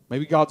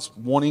 Maybe God's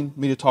wanting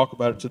me to talk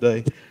about it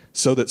today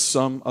so that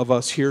some of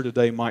us here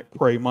today might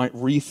pray, might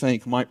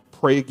rethink, might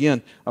pray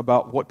again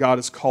about what God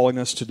is calling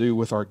us to do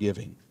with our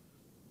giving.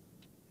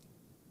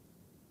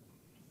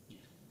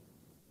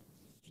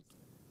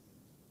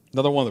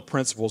 Another one of the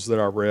principles that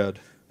I read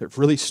that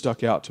really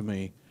stuck out to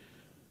me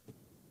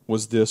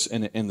was this,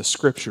 and the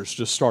scriptures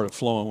just started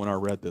flowing when I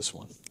read this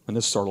one. And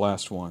this is our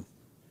last one.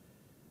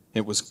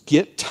 It was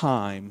get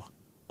time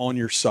on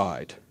your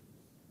side.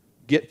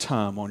 Get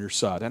time on your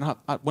side. And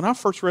when I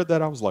first read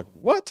that, I was like,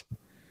 what?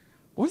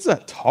 What is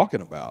that talking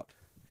about?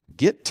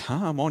 Get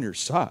time on your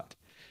side.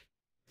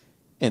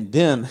 And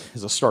then,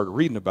 as I started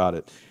reading about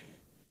it,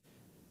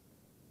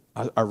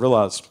 I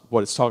realized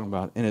what it's talking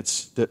about. And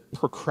it's that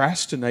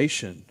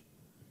procrastination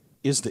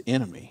is the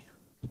enemy.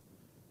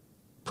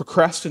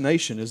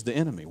 Procrastination is the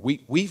enemy.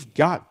 We've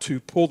got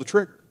to pull the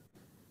trigger.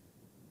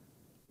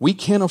 We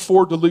can't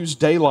afford to lose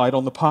daylight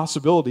on the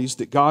possibilities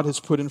that God has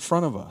put in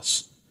front of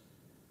us.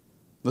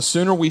 The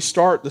sooner we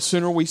start, the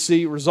sooner we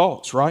see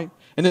results, right?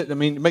 And it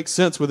makes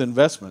sense with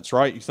investments,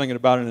 right? You're thinking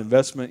about an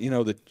investment,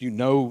 that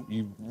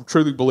you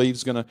truly believe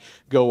is going to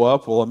go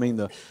up. Well,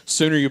 the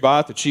sooner you buy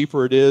it, the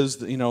cheaper it is.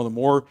 The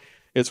more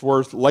it's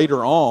worth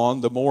later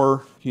on, the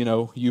more,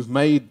 you've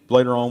made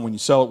later on when you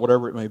sell it,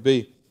 whatever it may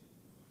be.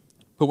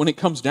 But when it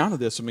comes down to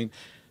this, I mean,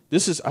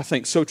 this is, I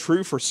think, so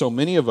true for so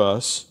many of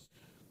us.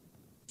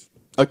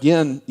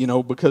 Again,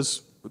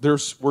 because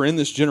we're in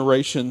this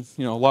generation,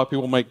 a lot of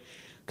people make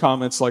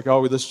comments like,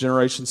 oh, this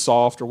generation's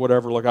soft or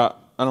whatever. Like, I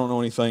don't know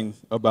anything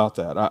about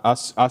that.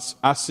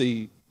 I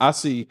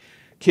see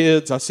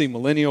kids, I see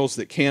millennials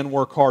that can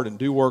work hard and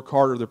do work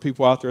hard, or there are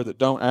people out there that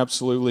don't,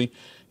 absolutely,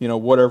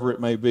 whatever it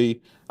may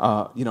be.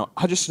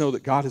 I just know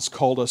that God has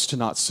called us to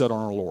not sit on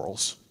our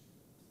laurels.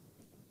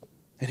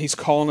 And He's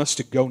calling us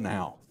to go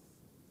now.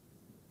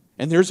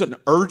 And there's an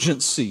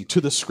urgency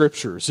to the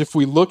Scriptures. If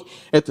we look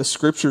at the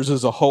Scriptures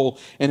as a whole,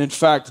 and in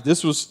fact,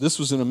 this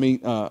was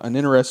an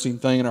interesting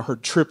thing, and I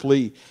heard Trip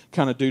Lee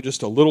kind of do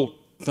just a little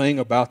thing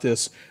about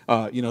this,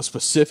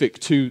 specific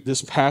to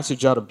this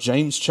passage out of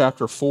James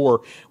chapter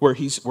 4, where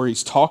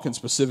he's talking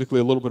specifically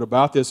a little bit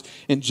about this.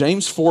 In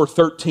James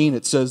 4:13,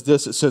 it says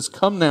this. It says,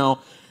 "Come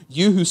now,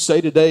 you who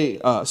say today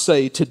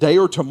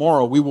or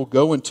tomorrow we will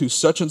go into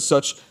such and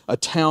such a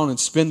town and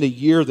spend a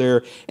year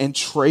there and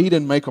trade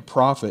and make a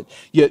profit.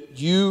 Yet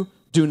you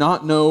do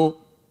not know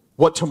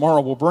what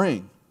tomorrow will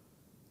bring.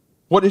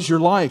 What is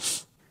your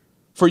life?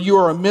 For you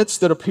are a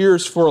mist that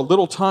appears for a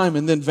little time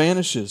and then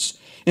vanishes.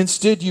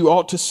 Instead, you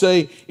ought to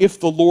say, if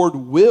the Lord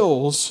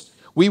wills,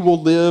 we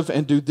will live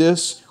and do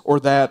this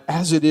or that.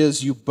 As it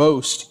is, you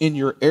boast in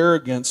your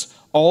arrogance.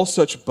 All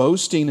such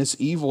boasting is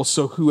evil.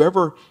 So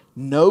whoever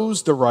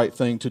knows the right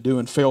thing to do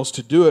and fails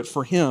to do it,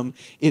 for him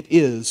it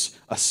is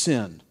a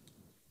sin."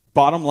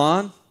 Bottom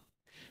line,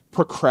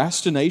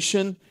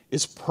 procrastination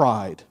is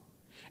pride,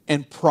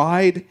 and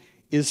pride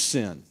is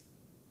sin.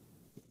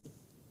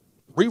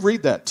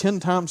 Reread that 10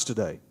 times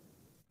today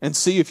and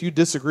see if you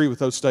disagree with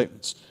those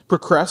statements.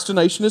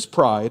 Procrastination is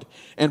pride,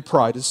 and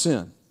pride is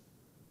sin.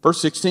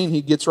 Verse 16,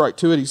 he gets right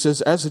to it. He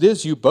says, "As it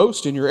is, you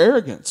boast in your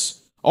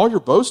arrogance. All your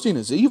boasting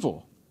is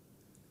evil.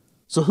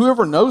 So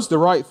whoever knows the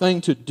right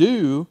thing to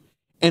do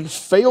and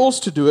fails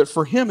to do it,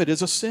 for him it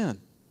is a sin."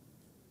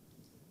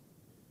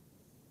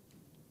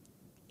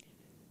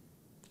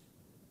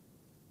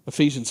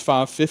 Ephesians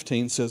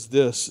 5:15 says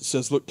this. It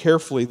says, "Look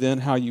carefully then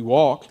how you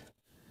walk,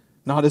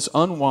 not as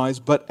unwise,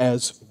 but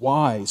as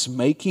wise,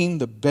 making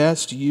the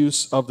best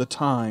use of the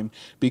time,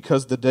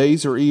 because the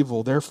days are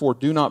evil. Therefore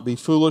do not be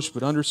foolish,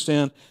 but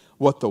understand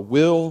what the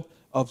will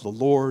of the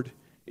Lord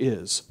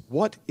is."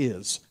 What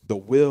is the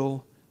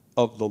will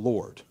of the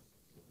Lord?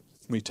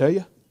 Let me tell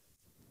you,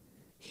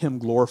 Him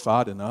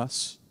glorified in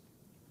us.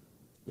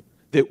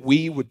 That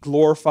we would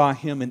glorify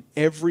Him in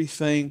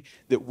everything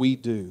that we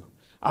do.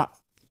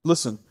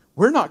 Listen,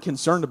 we're not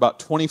concerned about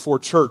 24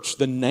 Church,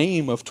 the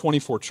name of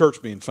 24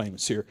 Church being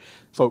famous here,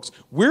 folks.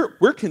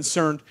 We're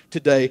concerned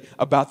today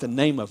about the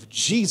name of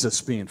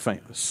Jesus being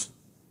famous.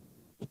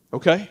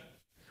 Okay?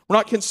 We're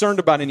not concerned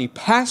about any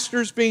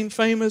pastors being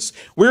famous.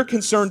 We're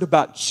concerned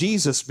about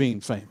Jesus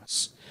being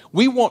famous.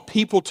 We want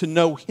people to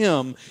know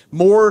Him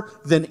more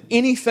than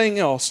anything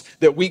else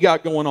that we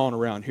got going on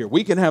around here.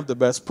 We can have the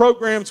best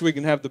programs, we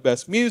can have the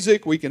best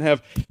music, we can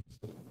have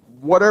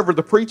whatever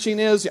the preaching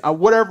is,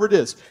 whatever it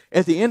is.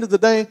 At the end of the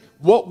day,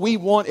 what we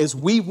want is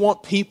we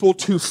want people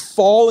to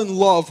fall in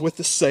love with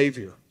the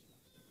Savior.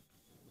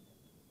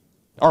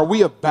 Are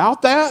we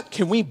about that?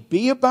 Can we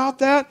be about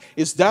that?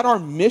 Is that our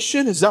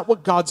mission? Is that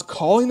what God's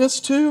calling us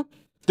to?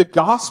 The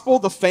gospel,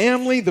 the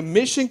family, the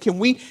mission, can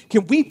we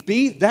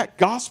be that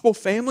gospel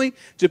family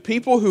to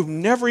people who've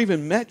never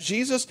even met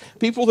Jesus?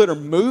 People that are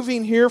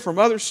moving here from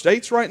other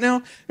states right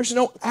now? There's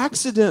no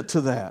accident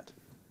to that.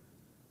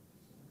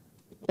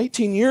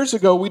 18 years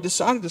ago, we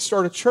decided to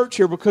start a church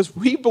here because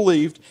we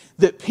believed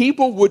that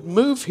people would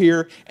move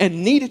here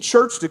and need a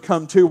church to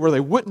come to where they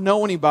wouldn't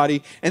know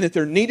anybody, and that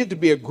there needed to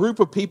be a group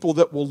of people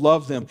that will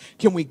love them.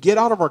 Can we get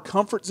out of our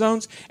comfort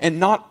zones and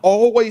not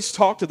always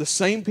talk to the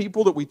same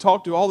people that we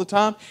talk to all the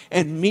time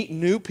and meet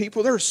new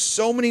people? There are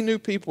so many new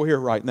people here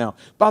right now.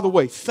 By the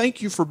way,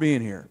 thank you for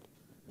being here.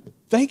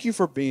 Thank you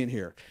for being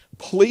here.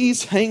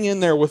 Please hang in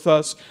there with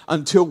us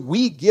until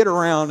we get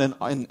around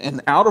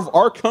and out of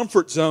our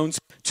comfort zones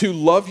to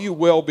love you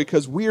well,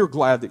 because we are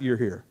glad that you're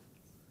here.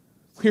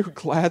 We're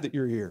glad that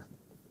you're here.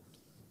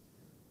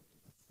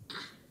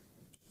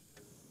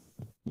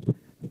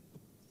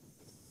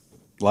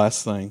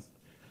 Last thing,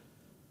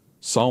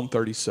 Psalm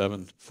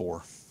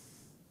 37:4.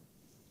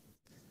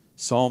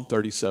 Psalm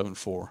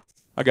 37:4.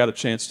 I got a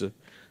chance to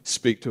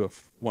speak to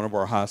one of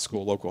our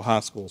local high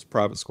schools,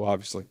 private school,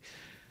 obviously,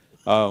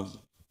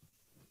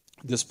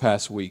 this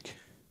past week.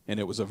 And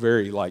it was a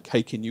very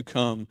hey, can you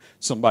come?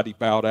 Somebody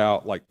bowed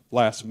out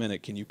last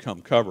minute. Can you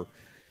come cover?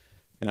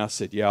 And I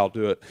said, yeah, I'll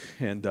do it.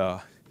 And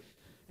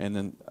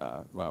then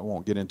I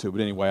won't get into it. But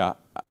anyway,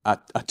 I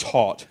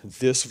taught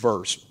this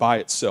verse by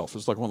itself. It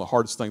was one of the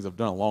hardest things I've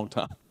done in a long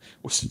time,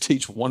 was to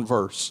teach one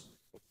verse.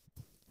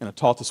 And I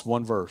taught this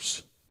one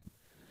verse.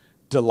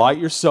 Delight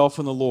yourself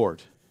in the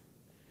Lord,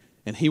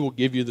 and He will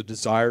give you the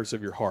desires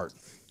of your heart.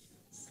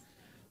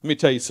 Let me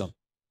tell you something.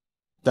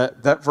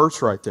 That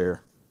verse right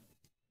there,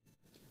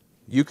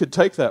 you could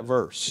take that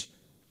verse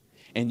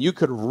and you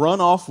could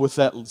run off with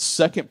that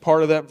second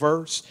part of that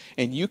verse,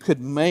 and you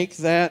could make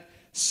that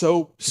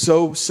so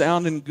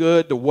sounding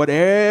good to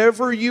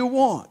whatever you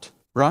want,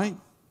 right?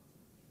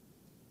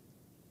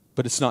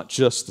 But it's not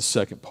just the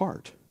second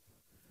part.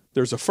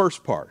 There's a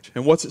first part.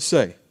 And what's it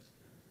say?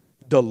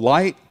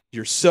 Delight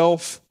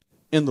yourself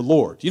in the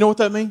Lord. You know what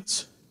that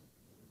means?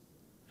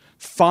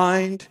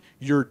 Find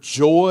your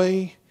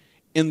joy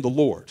in the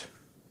Lord.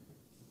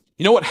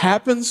 You know what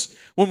happens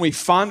when we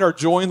find our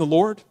joy in the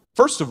Lord?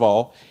 First of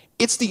all,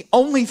 it's the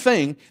only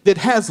thing that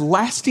has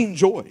lasting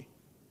joy.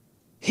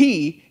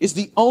 He is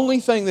the only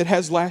thing that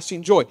has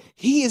lasting joy.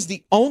 He is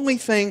the only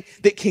thing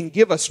that can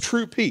give us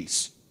true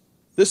peace.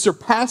 This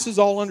surpasses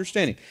all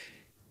understanding.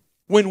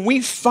 When we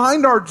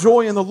find our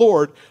joy in the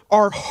Lord,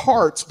 our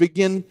hearts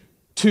begin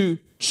to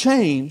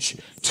change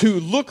to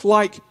look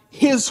like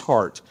His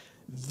heart.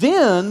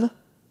 Then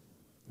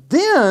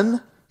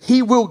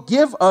He will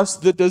give us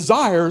the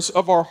desires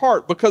of our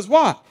heart. Because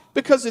why?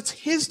 Because it's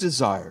His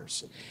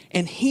desires.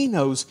 And He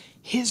knows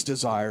His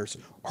desires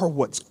are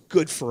what's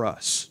good for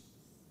us.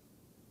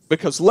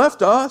 Because left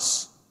to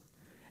us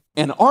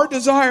and our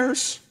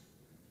desires,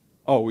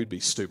 oh, we'd be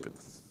stupid.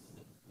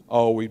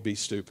 Oh, we'd be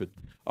stupid.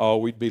 Oh,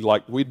 we'd be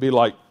like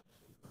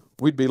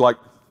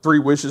 3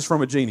 wishes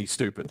from a genie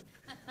stupid.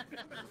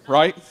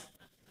 Right?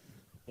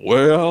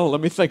 Well,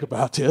 let me think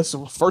about this.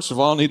 First of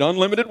all, I need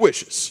unlimited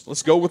wishes.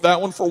 Let's go with that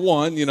one for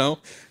one,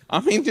 I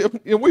mean,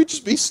 we'd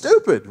just be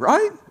stupid,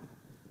 right?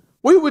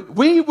 We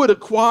would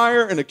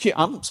acquire and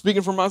I'm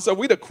speaking for myself,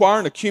 we'd acquire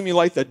and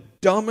accumulate the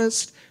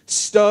dumbest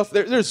stuff.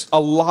 There's a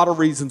lot of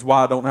reasons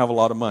why I don't have a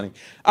lot of money.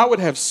 I would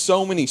have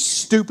so many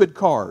stupid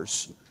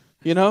cars,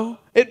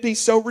 It'd be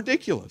so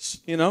ridiculous,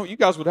 You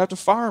guys would have to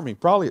fire me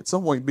probably at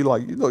some point. You'd be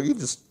like, you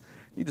just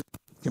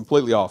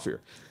completely off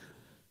here.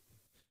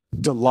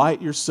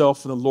 Delight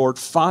yourself in the Lord.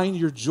 Find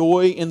your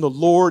joy in the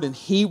Lord, and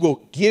He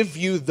will give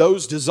you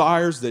those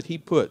desires that He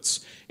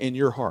puts in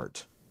your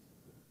heart.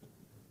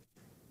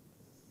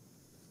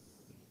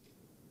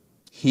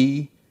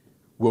 He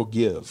will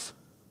give.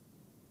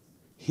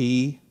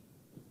 He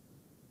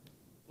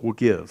will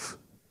give.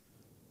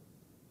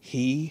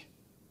 He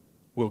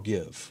will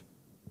give.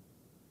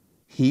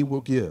 He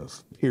will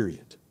give,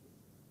 period.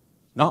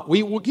 Not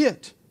we will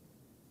get.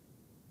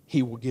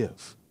 He will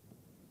give.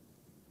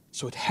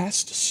 So it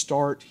has to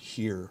start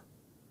here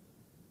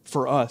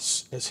for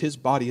us as His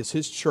body, as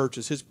His church,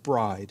 as His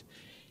bride.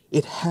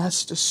 It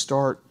has to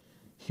start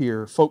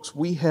here. Folks,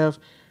 we have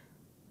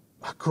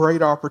a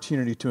great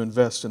opportunity to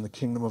invest in the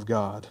kingdom of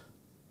God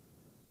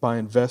by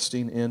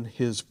investing in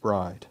His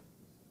bride.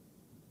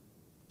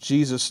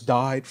 Jesus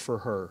died for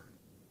her,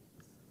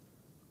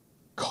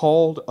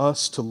 called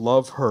us to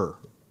love her,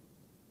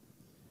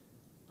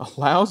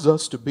 allows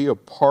us to be a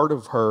part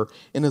of her,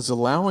 and is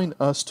allowing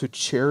us to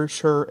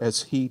cherish her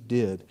as He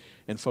did.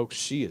 And folks,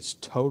 she is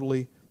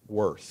totally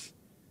worth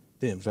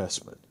the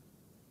investment.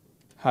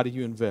 How do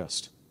you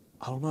invest?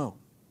 I don't know.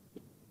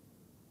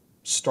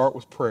 Start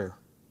with prayer.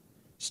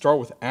 Start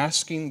with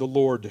asking the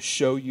Lord to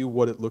show you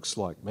what it looks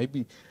like.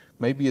 Maybe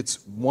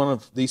it's one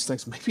of these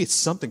things. Maybe it's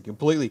something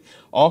completely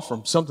off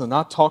from something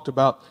I talked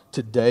about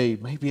today.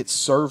 Maybe it's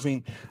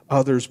serving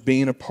others,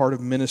 being a part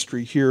of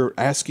ministry here,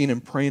 asking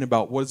and praying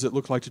about what does it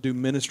look like to do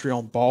ministry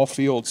on ball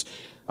fields,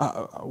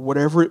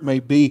 whatever it may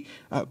be.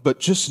 But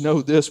just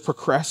know this,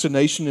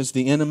 procrastination is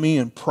the enemy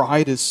and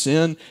pride is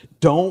sin.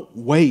 Don't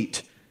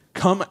wait.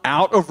 Come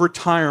out of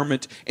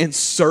retirement and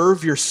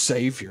serve your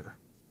Savior.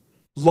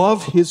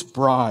 Love His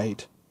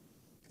bride.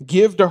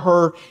 Give to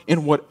her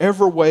in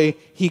whatever way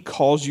He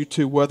calls you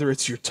to, whether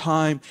it's your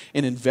time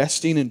and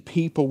investing in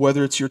people,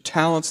 whether it's your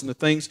talents and the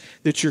things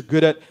that you're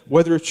good at,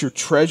 whether it's your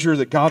treasure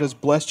that God has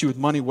blessed you with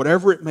money,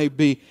 whatever it may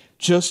be,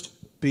 just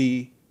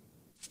be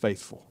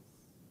faithful.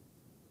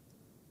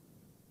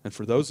 And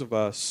for those of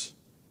us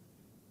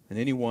and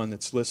anyone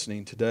that's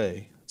listening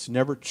today that's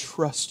never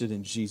trusted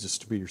in Jesus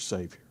to be your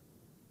Savior,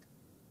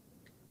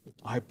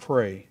 I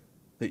pray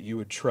that you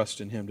would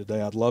trust in Him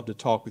today. I'd love to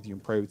talk with you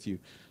and pray with you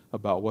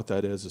about what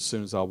that is as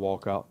soon as I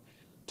walk out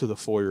to the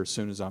foyer. As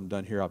soon as I'm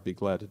done here, I'd be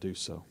glad to do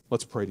so.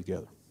 Let's pray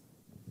together.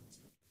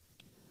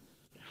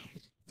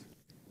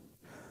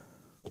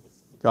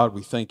 God,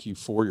 we thank You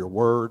for Your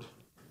word.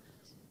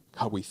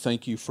 God, we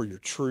thank You for Your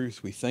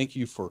truth. We thank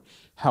You for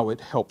how it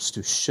helps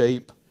to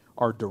shape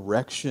our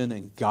direction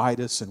and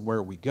guide us in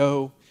where we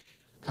go.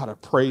 God, I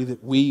pray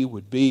that we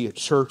would be a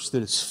church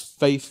that is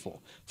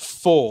faithful,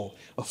 full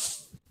of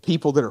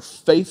people that are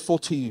faithful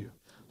to You.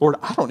 Lord,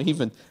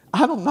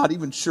 I'm not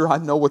even sure I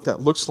know what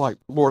that looks like.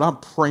 Lord, I'm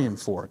praying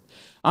for it.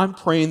 I'm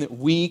praying that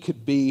we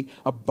could be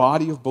a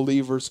body of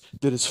believers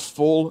that is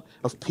full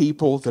of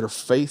people that are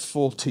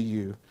faithful to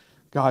You.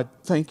 God,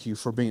 thank You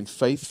for being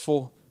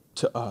faithful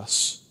to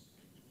us.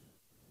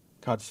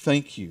 God,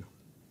 thank You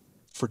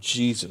for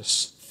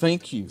Jesus.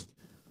 Thank You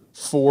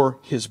for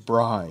His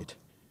bride.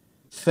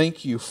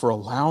 Thank You for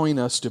allowing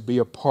us to be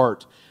a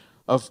part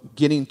of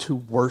getting to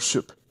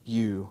worship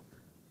You,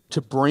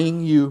 to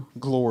bring You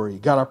glory.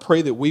 God, I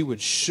pray that we would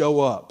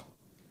show up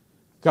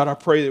God, I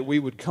pray that we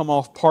would come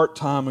off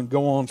part-time and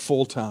go on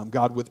full-time,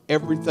 God, with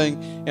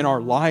everything in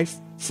our life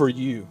for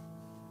you.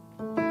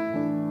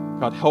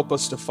 God, help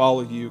us to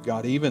follow you,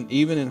 God, even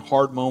in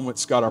hard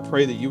moments. God, I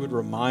pray that you would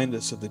remind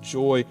us of the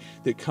joy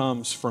that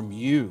comes from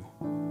you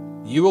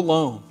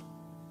alone.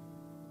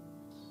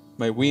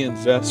 May we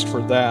invest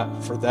for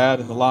that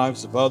in the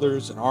lives of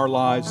others, in our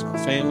lives, in our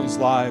families'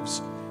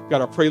 lives.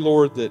 God, I pray,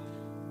 Lord, that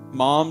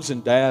moms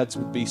and dads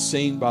would be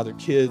seen by their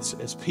kids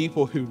as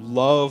people who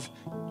love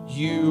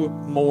you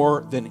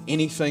more than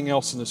anything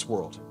else in this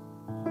world.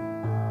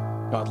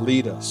 God,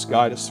 lead us,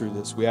 guide us through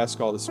this. We ask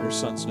all this in your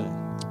Son's name.